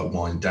ages to like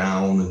wind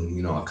down, and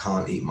you know, I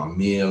can't eat my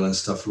meal and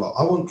stuff. Like,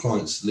 I want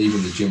clients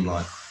leaving the gym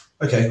like,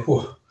 okay,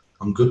 cool,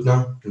 I'm good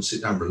now. I can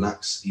sit down,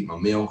 relax, eat my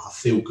meal. I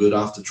feel good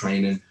after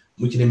training.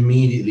 We can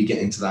immediately get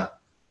into that,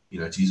 you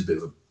know, to use a bit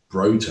of a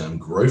bro term,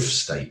 growth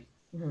state.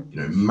 You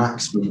know,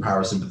 maximum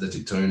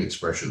parasympathetic tone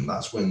expression.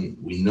 That's when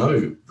we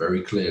know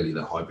very clearly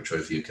that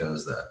hypertrophy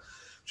occurs there.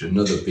 Which is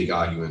another big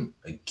argument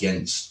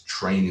against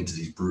training to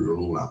these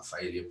brutal all-out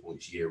failure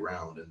points year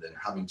round, and then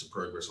having to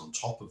progress on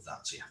top of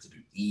that. So you have to do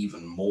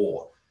even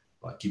more,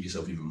 like give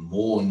yourself even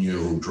more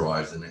neural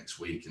drive the next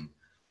week. And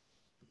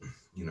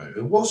you know,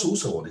 what's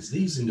also odd is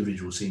these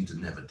individuals seem to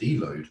never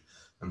deload.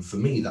 And for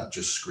me, that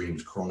just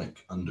screams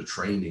chronic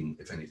undertraining,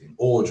 if anything,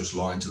 or just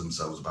lying to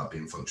themselves about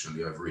being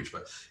functionally overreached.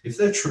 But if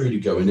they're truly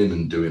going in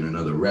and doing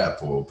another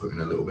rep or putting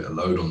a little bit of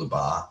load on the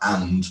bar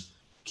and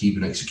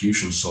keeping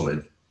execution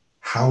solid,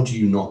 how do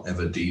you not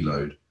ever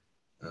deload?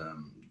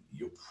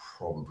 You're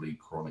probably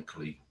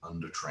chronically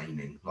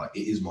undertraining. Like,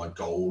 it is my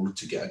goal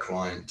to get a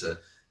client to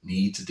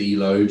need to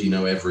deload, you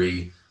know,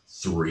 every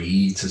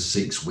 3 to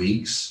 6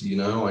 weeks. You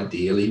know,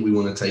 ideally, we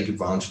want to take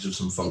advantage of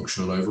some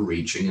functional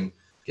overreaching and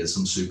get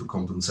some super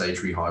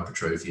compensatory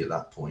hypertrophy at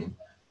that point.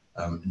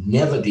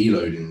 Never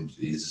deloading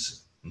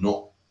is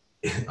not,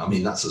 I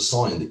mean, that's a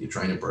sign that your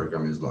training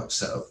program is like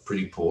set up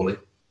pretty poorly.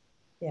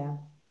 Yeah.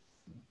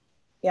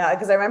 Yeah,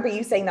 because I remember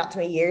you saying that to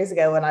me years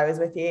ago when I was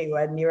with you,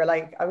 and you were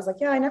like, I was like,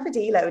 yeah, I never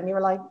deload. And you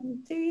were like,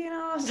 do you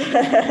not?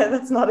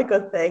 That's not a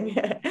good thing.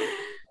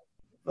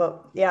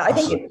 But yeah, I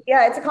think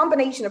it's a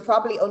combination of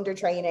probably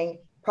undertraining,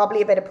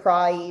 probably a bit of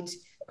pride,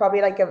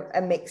 probably like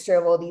a mixture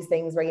of all these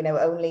things where, you know,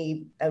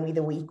 only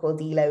the weak will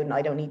deload and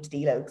I don't need to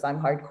deload because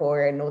I'm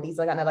hardcore, and all these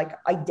kind of like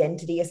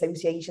identity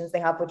associations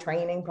they have with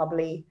training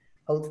probably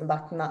holds them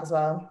back from that as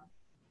well.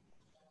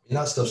 And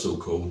that stuff's all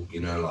cool, you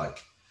know,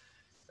 like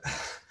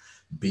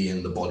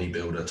being the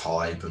bodybuilder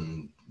type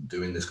and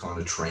doing this kind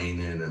of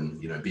training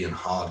and, you know, being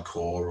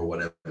hardcore or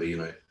whatever, you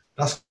know,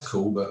 that's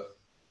cool. But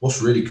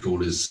what's really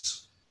cool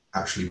is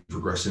actually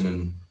progressing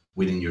and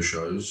winning your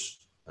shows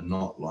and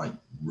not like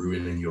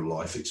ruining your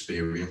life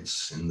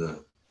experience in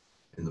the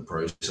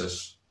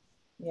process.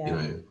 Yeah. You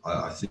know,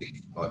 I think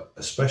like,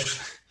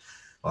 especially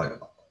like,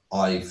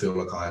 I feel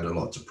like I had a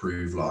lot to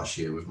prove last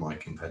year with my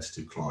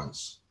competitive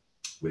clients.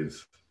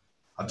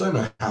 I don't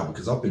know how,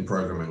 because I've been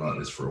programming like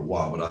this for a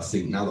while, but I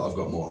think now that I've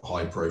got more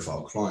high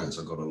profile clients,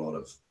 I've got a lot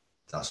of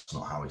that's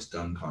not how it's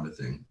done kind of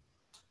thing.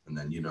 And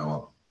then, you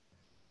know,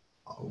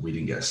 we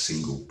didn't get a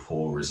single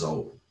poor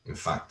result. In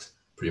fact,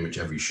 pretty much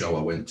every show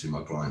I went to,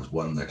 my clients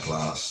won their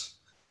class,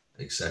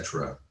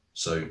 etc.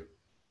 So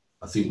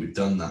I think we've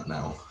done that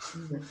now.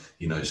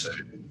 You know, so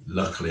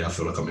luckily I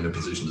feel like I'm in a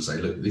position to say,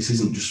 look, this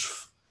isn't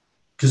just,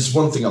 because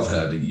one thing I've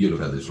heard, you'll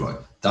have heard this, like,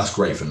 that's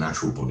great for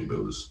natural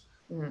bodybuilders.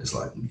 It's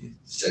like,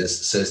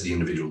 says the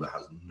individual that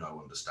has no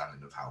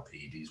understanding of how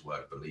PEDs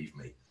work. Believe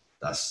me,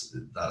 that's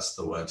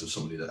the words of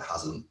somebody that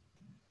hasn't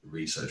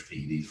researched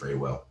PEDs very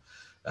well.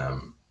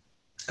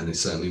 And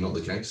it's certainly not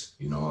the case.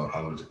 You know, I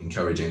would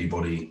encourage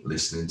anybody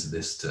listening to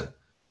this to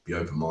be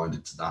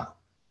open-minded to that.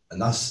 And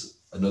that's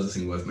another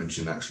thing worth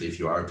mentioning, actually. If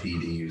you are a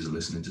PED user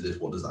listening to this,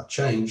 what does that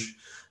change?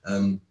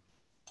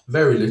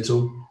 Very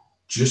little.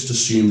 Just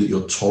assume that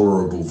your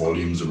tolerable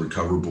volumes and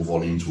recoverable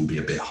volumes will be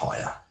a bit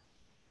higher.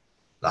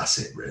 That's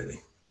it,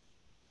 really.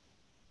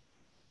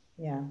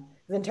 Yeah.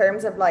 In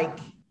terms of like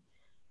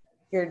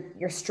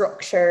your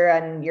structure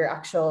and your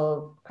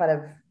actual kind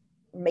of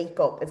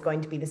makeup is going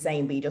to be the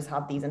same, but you just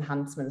have these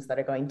enhancements that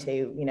are going to,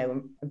 you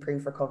know,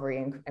 improve recovery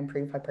and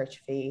improve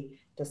hypertrophy,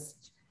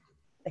 just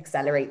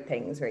accelerate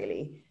things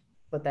really.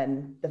 But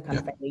then the kind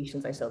of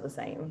foundations are still the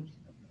same.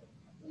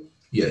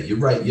 Yeah, your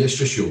rate, it's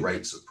just your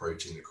rates of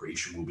protein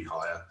accretion will be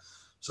higher.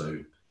 So,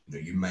 you know,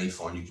 you may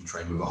find you can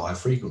train with a high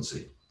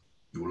frequency.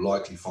 You will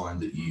likely find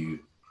that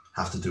you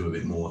have to do a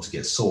bit more to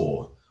get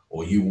sore,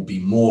 or you will be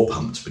more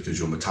pumped because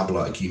your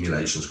metabolite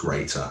accumulation is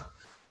greater,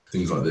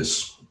 things like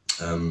this.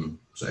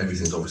 So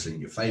everything's obviously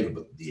in your favor,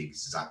 but the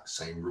exact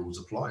same rules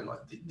apply. Like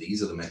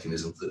these are the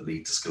mechanisms that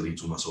lead to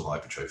skeletal muscle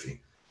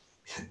hypertrophy.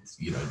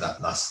 You know,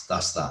 that's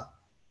that.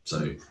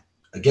 So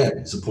again,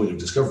 it's a point of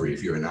discovery.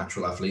 If you're a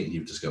natural athlete and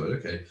you've discovered,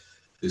 okay,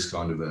 this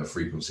kind of a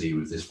frequency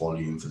with this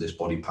volume for this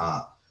body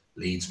part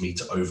leads me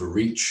to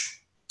overreach,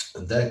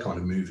 and they're kind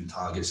of moving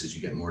targets as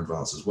you get more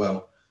advanced as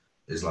well.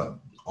 Is like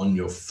on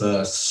your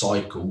first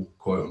cycle,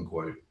 quote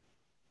unquote,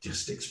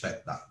 just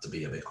expect that to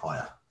be a bit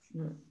higher.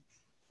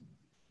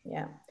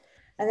 Yeah.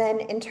 And then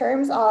in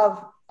terms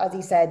of, as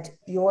you said,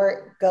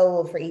 your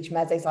goal for each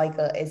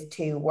mesocycle is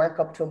to work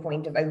up to a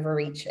point of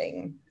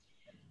overreaching.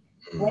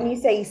 When you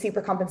say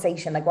super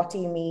compensation, like what do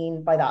you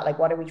mean by that? Like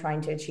what are we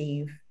trying to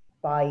achieve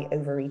by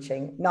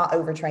overreaching, not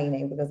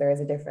overtraining, because there is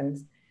a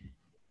difference?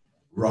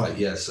 Right,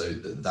 yeah, so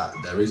that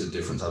there is a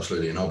difference,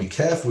 absolutely. And I'll be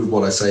careful with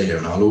what I say here,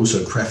 and I'll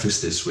also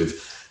preface this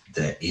with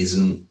there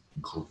isn't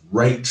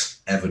great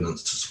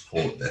evidence to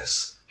support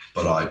this,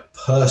 but I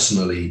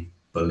personally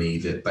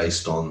believe it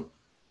based on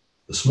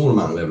the small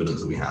amount of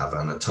evidence that we have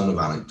and a ton of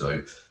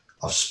anecdote.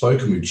 I've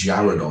spoken with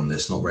Jared on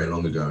this not very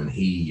long ago, and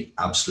he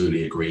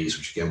absolutely agrees,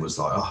 which again was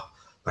like, oh,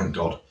 thank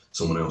God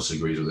someone else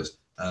agrees with this.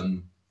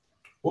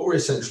 What we're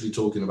essentially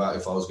talking about,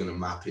 if I was going to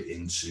map it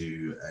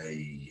into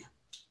a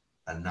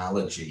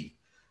analogy,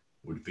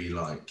 would be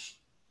like,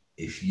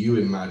 if you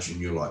imagine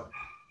you're like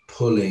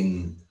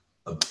pulling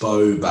a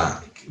bow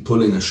back,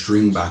 pulling a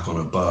string back on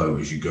a bow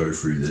as you go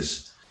through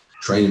this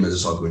training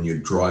mesocycle, when you're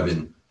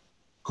driving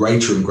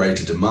greater and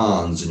greater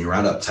demands and your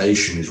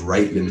adaptation is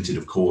rate limited.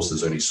 Of course,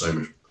 there's only so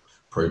much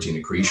protein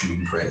accretion we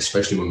can create,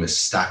 especially when we're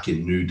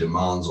stacking new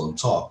demands on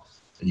top.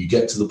 And you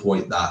get to the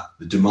point that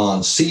the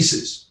demand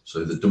ceases.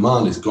 So the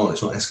demand is gone,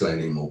 it's not escalating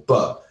anymore,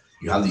 but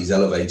you have these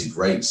elevated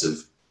rates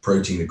of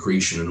protein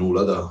accretion and all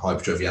other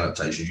hypertrophy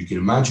adaptations. You can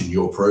imagine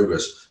your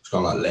progress is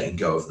kind of like letting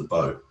go of the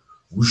bow,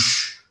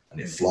 whoosh,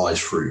 and it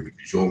flies through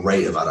because your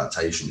rate of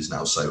adaptation is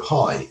now so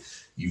high.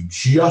 You've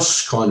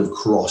just kind of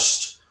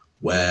crossed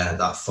where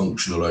that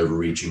functional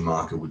overreaching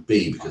marker would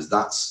be, because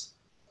that's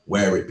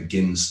where it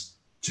begins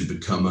to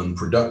become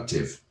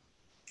unproductive.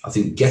 I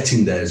think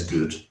getting there is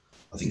good.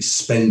 I think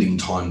spending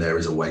time there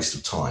is a waste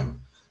of time.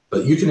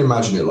 But you can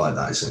imagine it like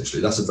that,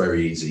 essentially. That's a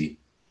very easy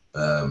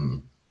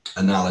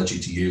analogy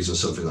to use, and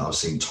something that I've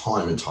seen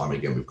time and time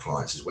again with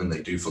clients is when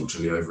they do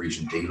functionally overreach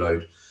and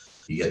deload,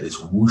 you get this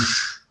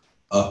whoosh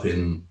up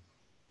in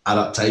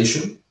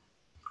adaptation.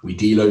 We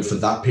deload for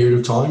that period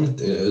of time,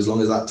 as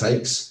long as that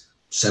takes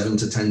 7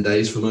 to 10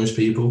 days for most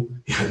people.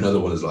 Yeah, another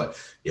one is like,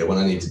 yeah, when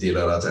I need to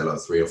deload, I take like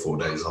 3 or 4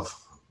 days off.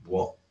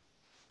 What?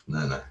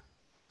 No,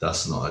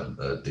 that's not a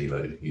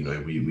deload. You know,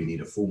 we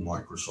need a full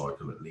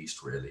microcycle at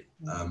least, really.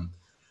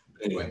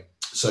 Anyway,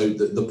 so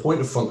the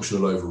point of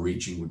functional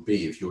overreaching would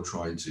be, if you're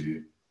trying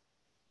to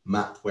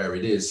map where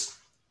it is,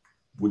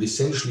 would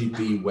essentially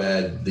be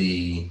where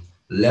the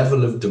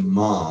level of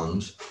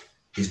demand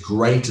is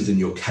greater than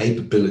your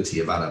capability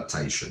of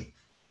adaptation.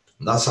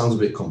 And that sounds a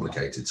bit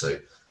complicated. So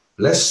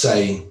let's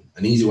say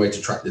an easy way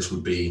to track this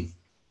would be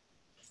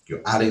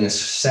you're adding a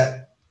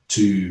set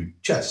to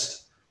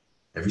chest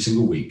every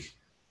single week,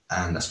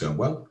 and that's going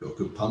well, got a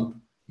good pump.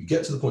 You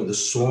get to the point the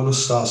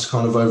soreness starts to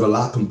kind of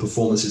overlap and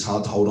performance is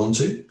hard to hold on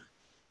to.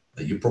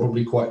 You're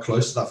probably quite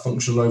close to that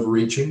functional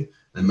overreaching.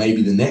 And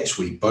maybe the next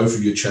week, both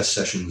of your chest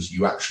sessions,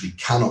 you actually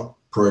cannot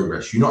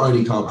progress. You not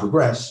only can't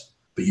progress,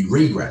 but you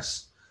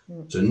regress.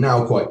 So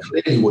now quite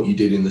clearly what you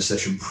did in the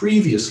session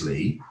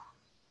previously,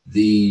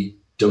 the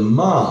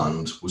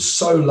demand was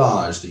so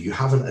large that you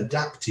haven't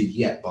adapted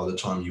yet by the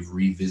time you've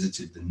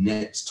revisited the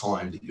next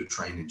time that you're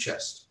training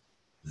chest.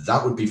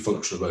 That would be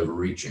functional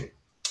overreaching.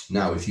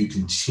 Now, if you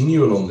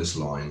continue along this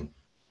line,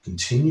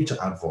 continue to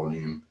add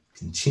volume,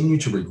 continue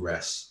to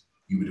regress,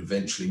 you would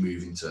eventually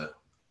move into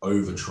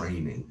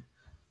overtraining.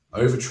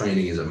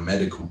 Overtraining is a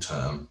medical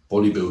term.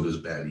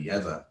 Bodybuilders barely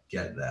ever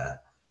get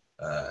there,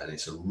 and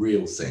it's a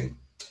real thing.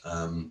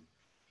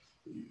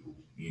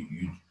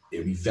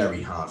 It'd be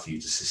very hard for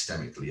you to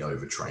systemically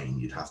overtrain.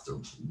 You'd have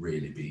to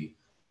really be,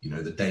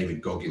 the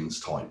David Goggins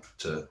type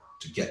to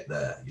get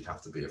there. You'd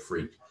have to be a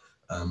freak.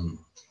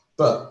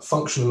 But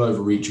functional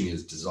overreaching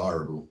is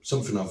desirable.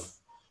 Something I've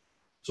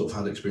sort of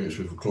had experience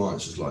with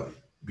clients is like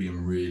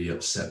being really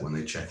upset when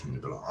they check in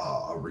and be like,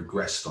 I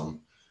regressed on,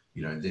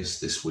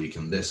 this week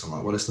and this. I'm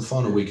like, well, it's the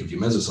final week of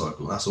your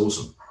mesocycle. That's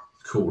awesome.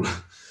 Cool.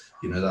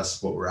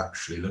 That's what we're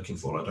actually looking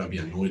for. Like, don't be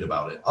annoyed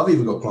about it. I've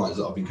even got clients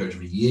that I've been coaching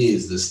for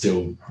years that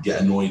still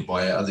get annoyed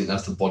by it. I think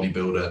that's the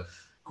bodybuilder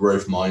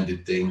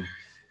growth-minded thing.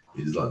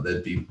 Is like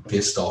they'd be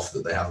pissed off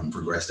that they haven't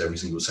progressed every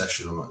single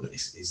session. I'm like,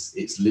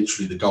 it's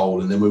literally the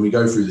goal. And then when we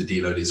go through the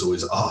deload, it's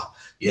always,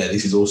 yeah,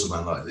 this is awesome,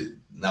 man. Like,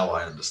 now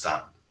I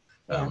understand.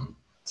 Yeah.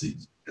 So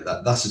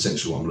that's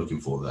essentially what I'm looking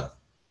for there.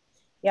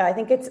 Yeah, I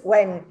think it's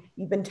when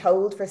you've been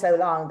told for so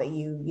long that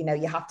you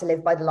have to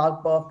live by the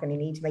logbook and you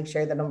need to make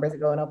sure the numbers are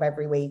going up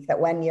every week, that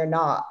when you're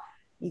not,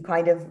 you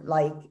kind of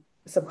like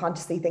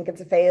subconsciously think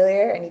it's a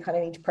failure, and you kind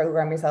of need to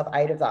program yourself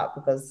out of that,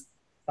 because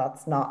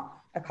that's not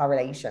a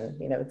correlation.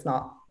 It's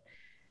not,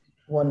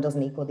 one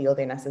doesn't equal the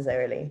other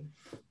necessarily.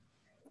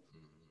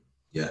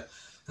 Yeah.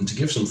 And to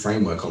give some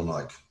framework on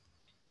like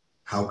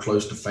how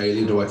close to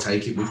failure do I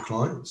take it with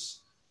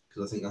clients?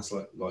 Because I think that's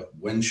like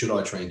when should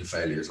I train to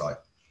failure? Is like,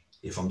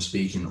 if I'm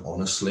speaking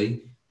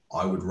honestly,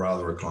 I would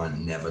rather a client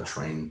never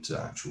train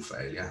to actual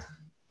failure.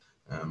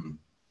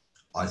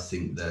 I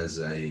think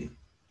there's a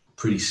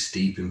pretty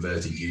steep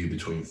inverted U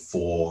between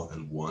 4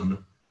 and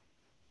 1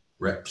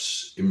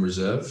 reps in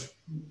reserve,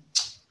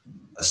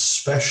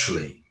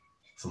 especially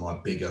for my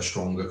bigger,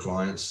 stronger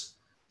clients.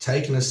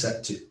 Taking a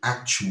set to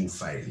actual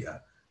failure,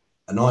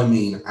 and I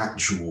mean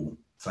actual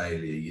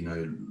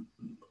failure,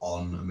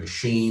 on a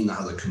machine that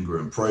has a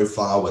congruent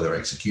profile, where their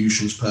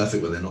execution's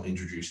perfect, where they're not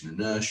introducing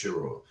inertia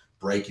or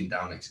breaking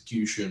down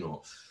execution,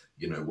 or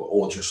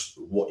just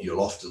what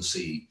you'll often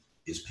see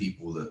is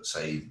people that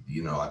say,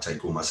 I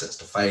take all my sets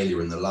to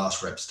failure and the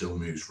last rep still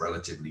moves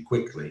relatively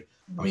quickly.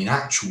 I mean,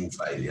 actual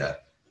failure,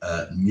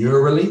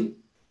 neurally,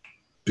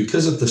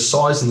 because of the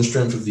size and the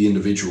strength of the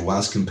individual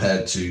as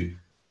compared to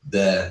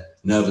their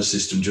nervous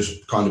system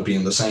just kind of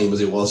being the same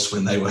as it was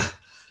when they were,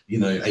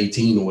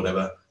 18 or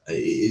whatever, it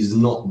is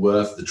not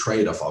worth the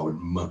trade-off. I would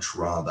much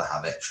rather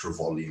have extra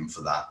volume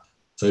for that.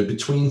 So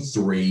between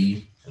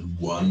 3 and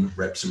 1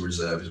 reps in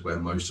reserve is where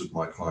most of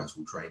my clients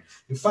will train.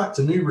 In fact,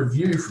 a new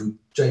review from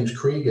James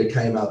Krieger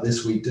came out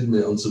this week, didn't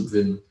it, on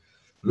something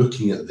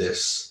looking at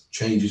this,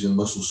 changes in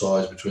muscle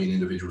size between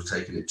individuals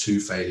taking it to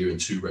failure and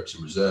 2 reps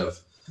in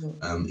reserve,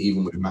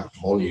 even with max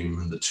volume.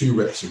 And the 2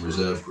 reps in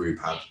reserve group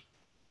had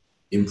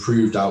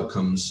improved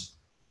outcomes,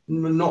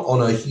 not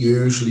on a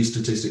hugely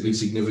statistically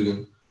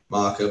significant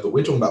marker, but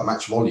we're talking about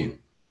max volume.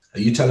 Are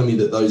you telling me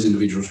that those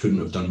individuals couldn't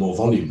have done more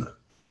volume though?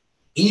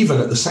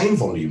 Even at the same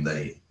volume,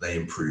 they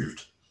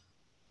improved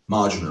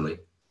marginally.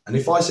 And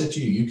if I said to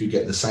you, you could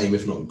get the same,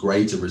 if not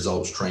greater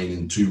results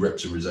training 2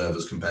 reps in reserve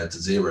as compared to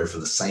 0 for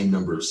the same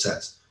number of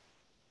sets,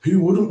 who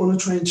wouldn't want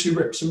to train 2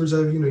 reps in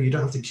reserve? You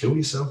don't have to kill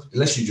yourself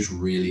unless you just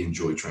really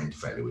enjoy training to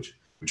failure,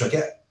 which I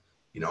get.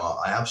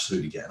 I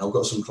absolutely get. And I've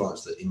got some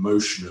clients that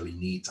emotionally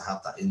need to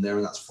have that in there,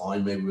 and that's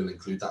fine. Maybe we'll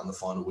include that in the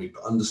final week,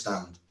 but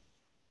understand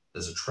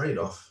there's a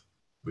trade-off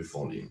with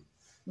volume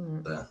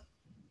there.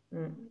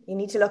 You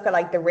need to look at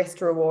like the risk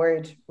to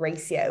reward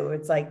ratio.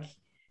 It's like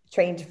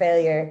train to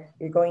failure,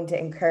 you're going to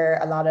incur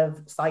a lot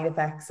of side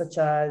effects such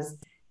as,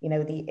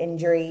 the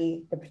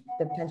injury, the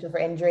potential for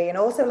injury. And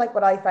also like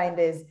what I find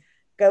is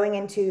going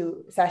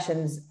into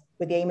sessions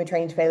with the aim of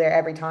training to failure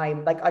every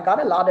time, like I got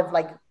a lot of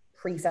like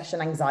pre-session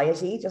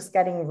anxiety, just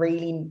getting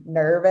really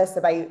nervous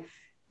about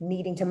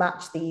needing to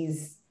match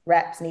these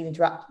reps, needing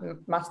to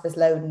match this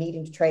load,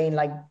 needing to train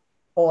like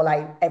all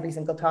out every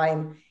single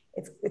time.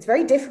 It's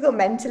very difficult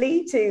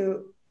mentally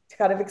to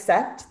kind of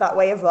accept that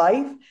way of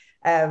life.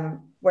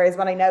 Whereas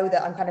when I know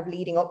that I'm kind of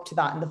leading up to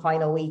that in the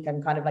final week,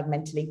 I'm kind of like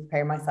mentally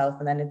preparing myself,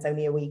 and then it's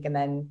only a week, and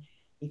then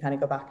you kind of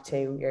go back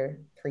to your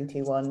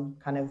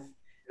 3-2-1 kind of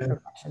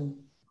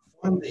progression.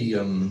 I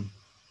find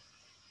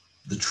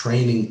the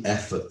training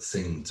effort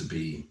thing to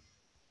be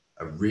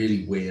a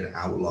really weird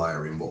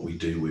outlier in what we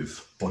do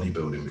with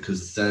bodybuilding,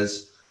 because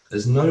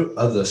there's no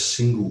other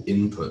single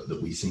input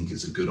that we think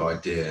is a good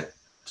idea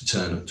to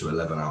turn up to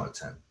 11 out of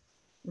 10.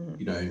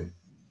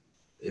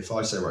 If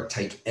I say, right,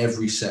 take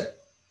every set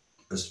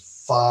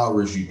as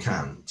far as you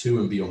can to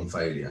and beyond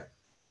failure,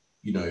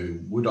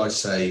 would I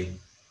say,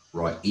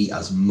 right, eat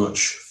as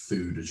much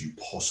food as you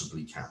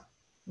possibly can,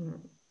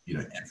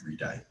 every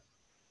day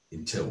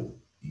until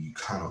you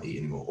cannot eat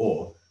anymore,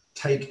 or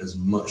take as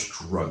much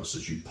drugs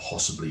as you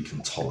possibly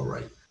can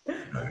tolerate,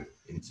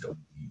 until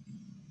you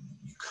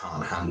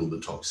can't handle the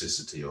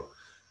toxicity, or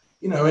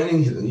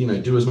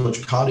anything, do as much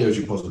cardio as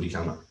you possibly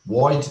can.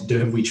 Why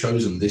have we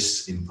chosen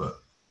this input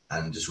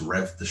and just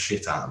rev the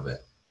shit out of it?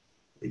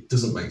 It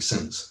doesn't make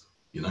sense,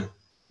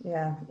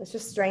 Yeah, it's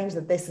just strange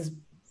that this has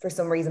for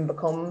some reason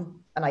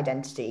become an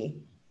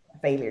identity.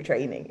 Failure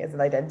training is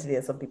an identity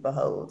that some people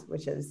hold,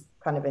 which is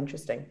kind of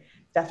interesting.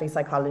 Definitely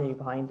psychology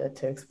behind it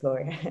to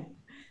explore.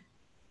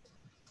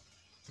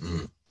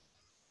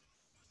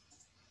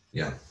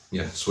 Yeah,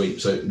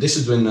 sweet. So this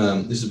has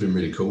been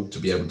really cool to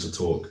be able to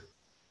talk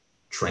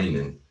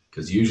training,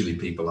 because usually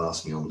people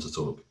ask me on to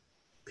talk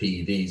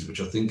PEDs,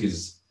 which I think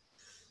it's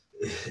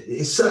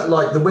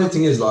like, the weird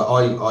thing is, like,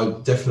 I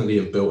definitely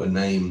have built a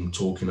name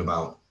talking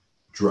about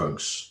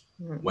drugs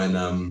when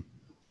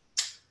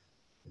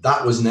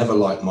that was never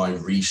like my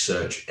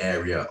research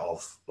area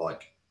of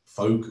like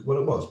folk. Well,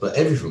 it was, but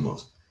everything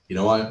was.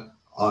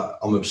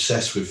 I'm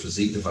obsessed with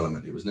physique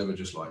development. It was never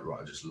just like,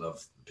 right, I just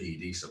love the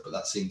PED stuff, but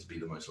that seemed to be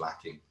the most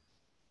lacking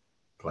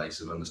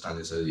place of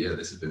understanding. So yeah,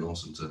 this has been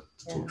awesome to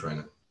talk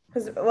training.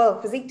 Because,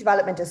 well, physique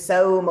development is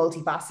so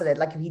multifaceted.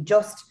 Like if you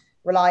just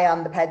rely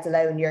on the PEDs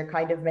alone, you're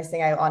kind of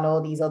missing out on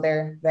all these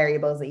other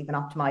variables that you can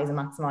optimize and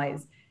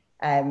maximize.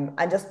 And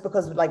just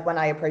because, like, when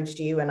I approached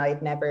you and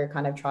I'd never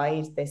kind of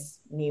tried this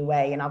new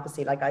way, and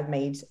obviously like I've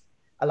made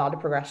a lot of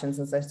progression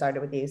since I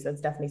started with you, so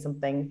it's definitely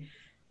something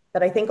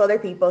that I think other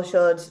people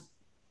should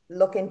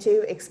look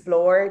into,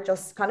 explore,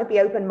 just kind of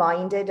be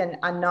open-minded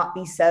and not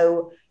be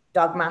so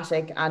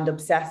dogmatic and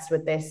obsessed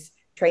with this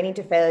training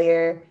to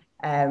failure,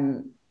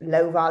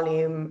 low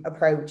volume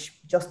approach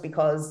just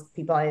because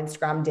people on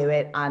Instagram do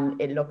it and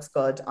it looks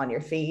good on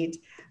your feed.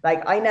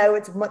 Like, I know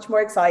it's much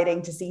more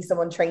exciting to see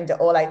someone train to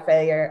all out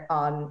failure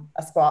on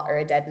a squat or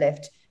a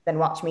deadlift than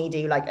watch me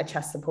do like a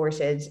chest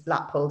supported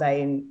lat pull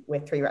down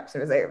with 3 reps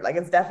in reserve. Like,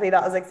 it's definitely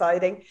not as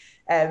exciting.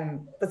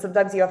 But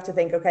sometimes you have to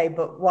think, okay,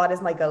 but what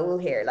is my goal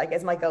here? Like,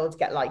 is my goal to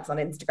get likes on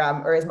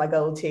Instagram, or is my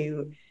goal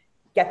to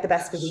get the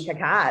best physique I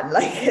can?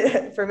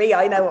 Like, for me,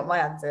 I know what my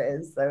answer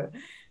is. So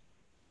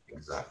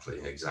Exactly.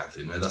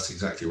 No, that's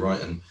exactly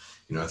right. And,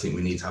 I think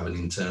we need to have an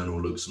internal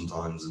look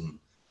sometimes and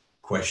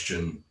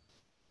question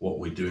what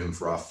we're doing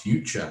for our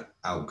future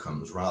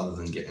outcomes rather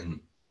than getting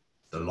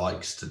the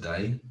likes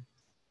today.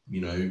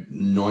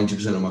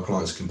 90% of my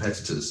clients are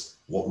competitors.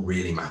 What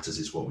really matters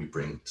is what we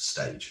bring to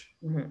stage,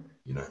 And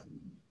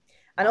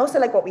also,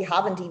 like, what we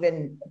haven't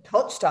even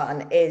touched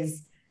on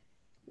is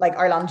like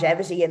our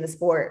longevity in the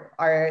sport,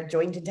 our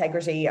joint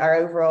integrity, our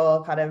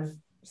overall kind of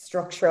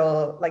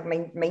structural, like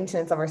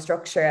maintenance of our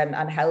structure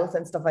and health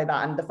and stuff like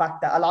that. And the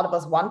fact that a lot of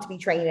us want to be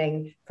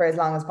training for as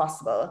long as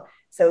possible.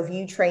 So if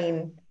you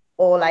train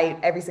all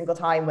out every single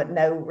time with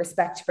no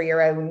respect for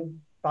your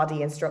own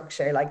body and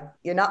structure, like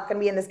you're not going to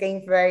be in this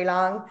game for very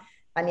long.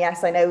 And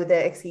yes, I know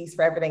the excuse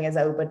for everything is,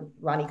 oh, but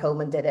Ronnie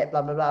Coleman did it,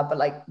 blah, blah, blah. But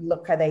like,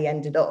 look how they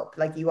ended up.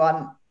 Like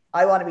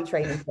I want to be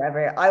training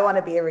forever. I want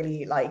to be a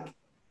really like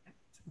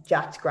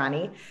jacked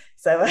granny.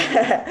 So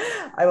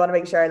I want to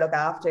make sure I look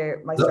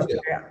after my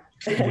structure.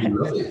 We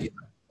love it.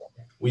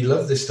 We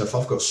love this stuff.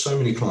 I've got so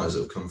many clients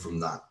that have come from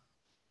that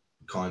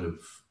kind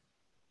of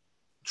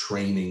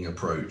training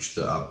approach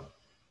that are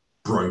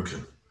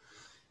broken.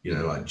 You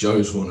know, like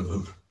Joe's one of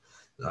them.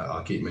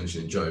 I keep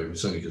mentioning Joe.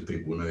 It's only because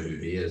people know who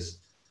he is.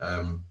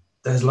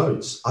 There's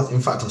loads.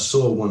 In fact, I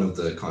saw one of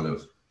the kind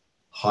of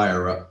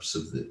higher ups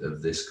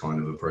of this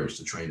kind of approach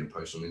to training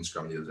post on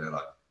Instagram the other day,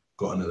 like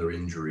got another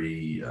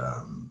injury.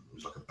 It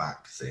was like a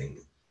back thing.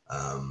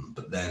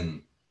 But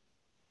then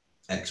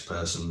X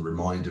person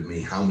reminded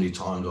me how many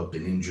times I've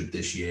been injured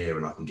this year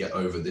and I can get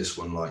over this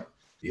one like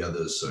the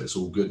others. So it's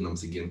all good. And I'm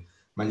thinking,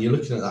 man, you're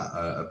looking at that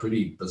a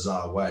pretty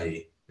bizarre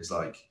way. It's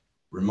like,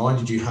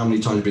 reminded you how many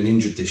times you've been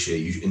injured this year.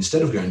 You,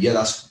 instead of going, yeah,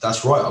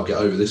 that's right, I'll get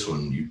over this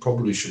one, you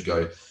probably should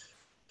go,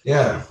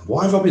 yeah,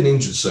 why have I been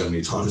injured so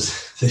many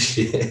times this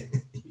year?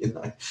 You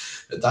know,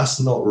 that's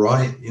not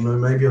right. You know,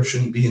 maybe I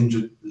shouldn't be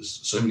injured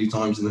so many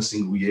times in a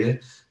single year.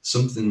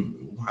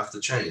 Something will have to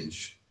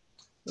change.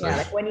 So, yeah,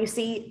 like when you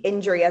see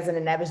injury as an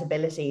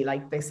inevitability,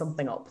 like there's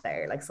something up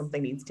there, like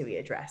something needs to be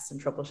addressed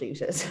and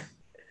troubleshooted.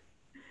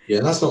 Yeah,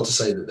 and that's not to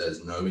say that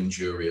there's no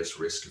injurious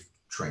risk of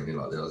training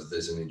like this.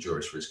 There's an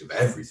injurious risk of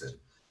everything,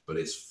 but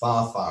it's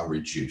far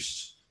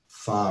reduced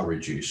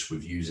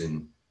with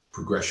using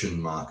progression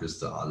markers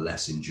that are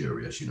less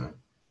injurious, you know?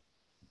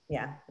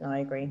 Yeah, no, I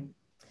agree.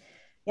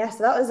 Yeah,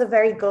 so that was a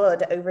very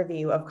good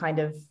overview of kind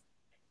of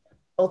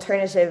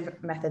alternative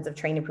methods of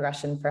training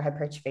progression for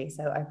hypertrophy.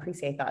 So I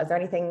appreciate that. Is there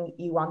anything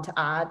you want to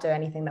add or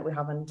anything that we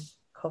haven't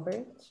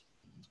covered?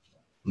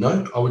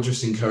 No, I would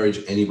just encourage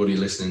anybody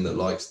listening that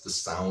likes the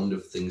sound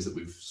of things that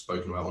we've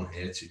spoken about on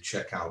here to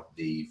check out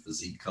the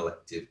Physique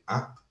Collective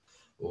app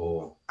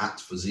or at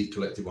Physique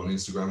Collective on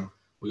Instagram.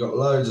 We got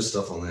loads of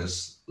stuff on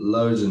this,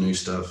 loads of new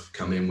stuff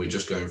coming. We're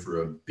just going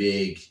through a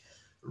big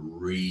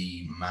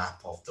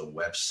remap of the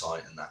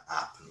website and that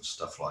app and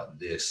stuff like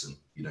this. And,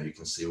 you know, you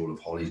can see all of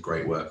Holly's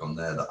great work on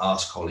there. The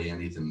Ask Holly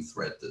Anything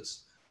thread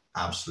that's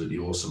absolutely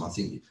awesome. I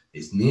think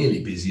it's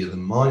nearly busier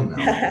than mine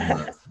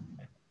now.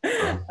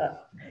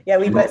 Yeah,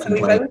 we both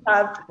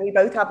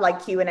have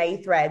like Q&A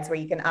threads where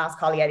you can ask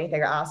Holly anything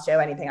or ask Joe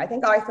anything. I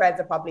think our threads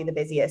are probably the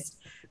busiest,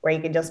 where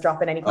you can just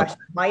drop in any questions.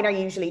 Mine are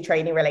usually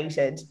training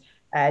related.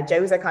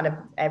 Joe's are kind of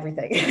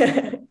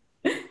everything.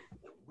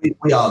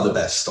 we are the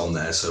best on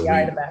there, so we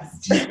are the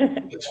best.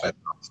 Expect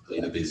us to be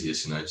the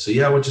busiest, you know. So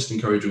yeah, we'll just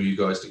encourage all you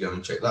guys to go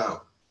and check that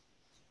out.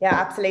 Yeah,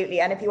 absolutely.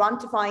 And if you want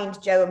to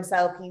find Joe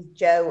himself, he's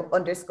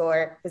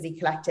Joe_Physique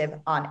Collective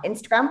on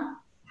Instagram.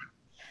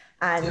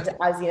 And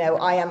as you know,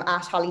 I am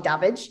at Holly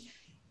Davidge.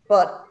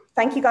 But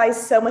thank you guys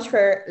so much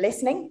for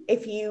listening.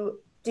 If you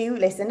do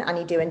listen and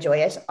you do enjoy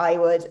it, I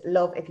would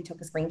love if you took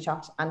a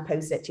screenshot and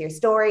posted it to your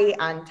story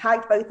and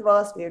tagged both of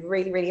us. We would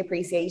really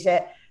appreciate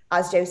it.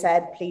 As Joe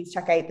said, please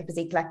check out the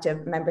Physique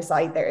Collective member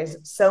site. There is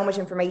so much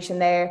information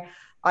there.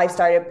 I've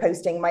started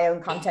posting my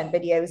own content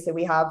videos. So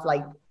we have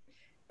like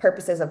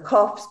purposes of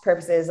cuffs,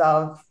 purposes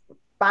of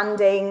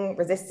banding,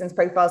 resistance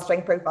profiles,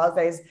 strength profiles.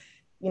 There's,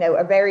 you know,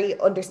 a very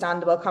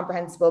understandable,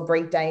 comprehensible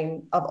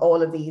breakdown of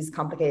all of these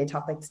complicated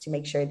topics to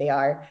make sure they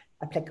are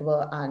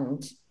applicable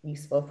and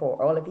useful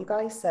for all of you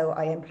guys. So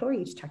I implore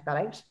you to check that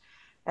out.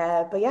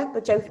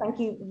 But Joe, thank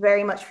you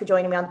very much for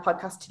joining me on the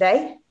podcast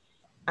today.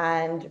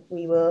 And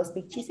we will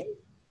speak to you soon.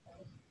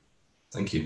 Thank you.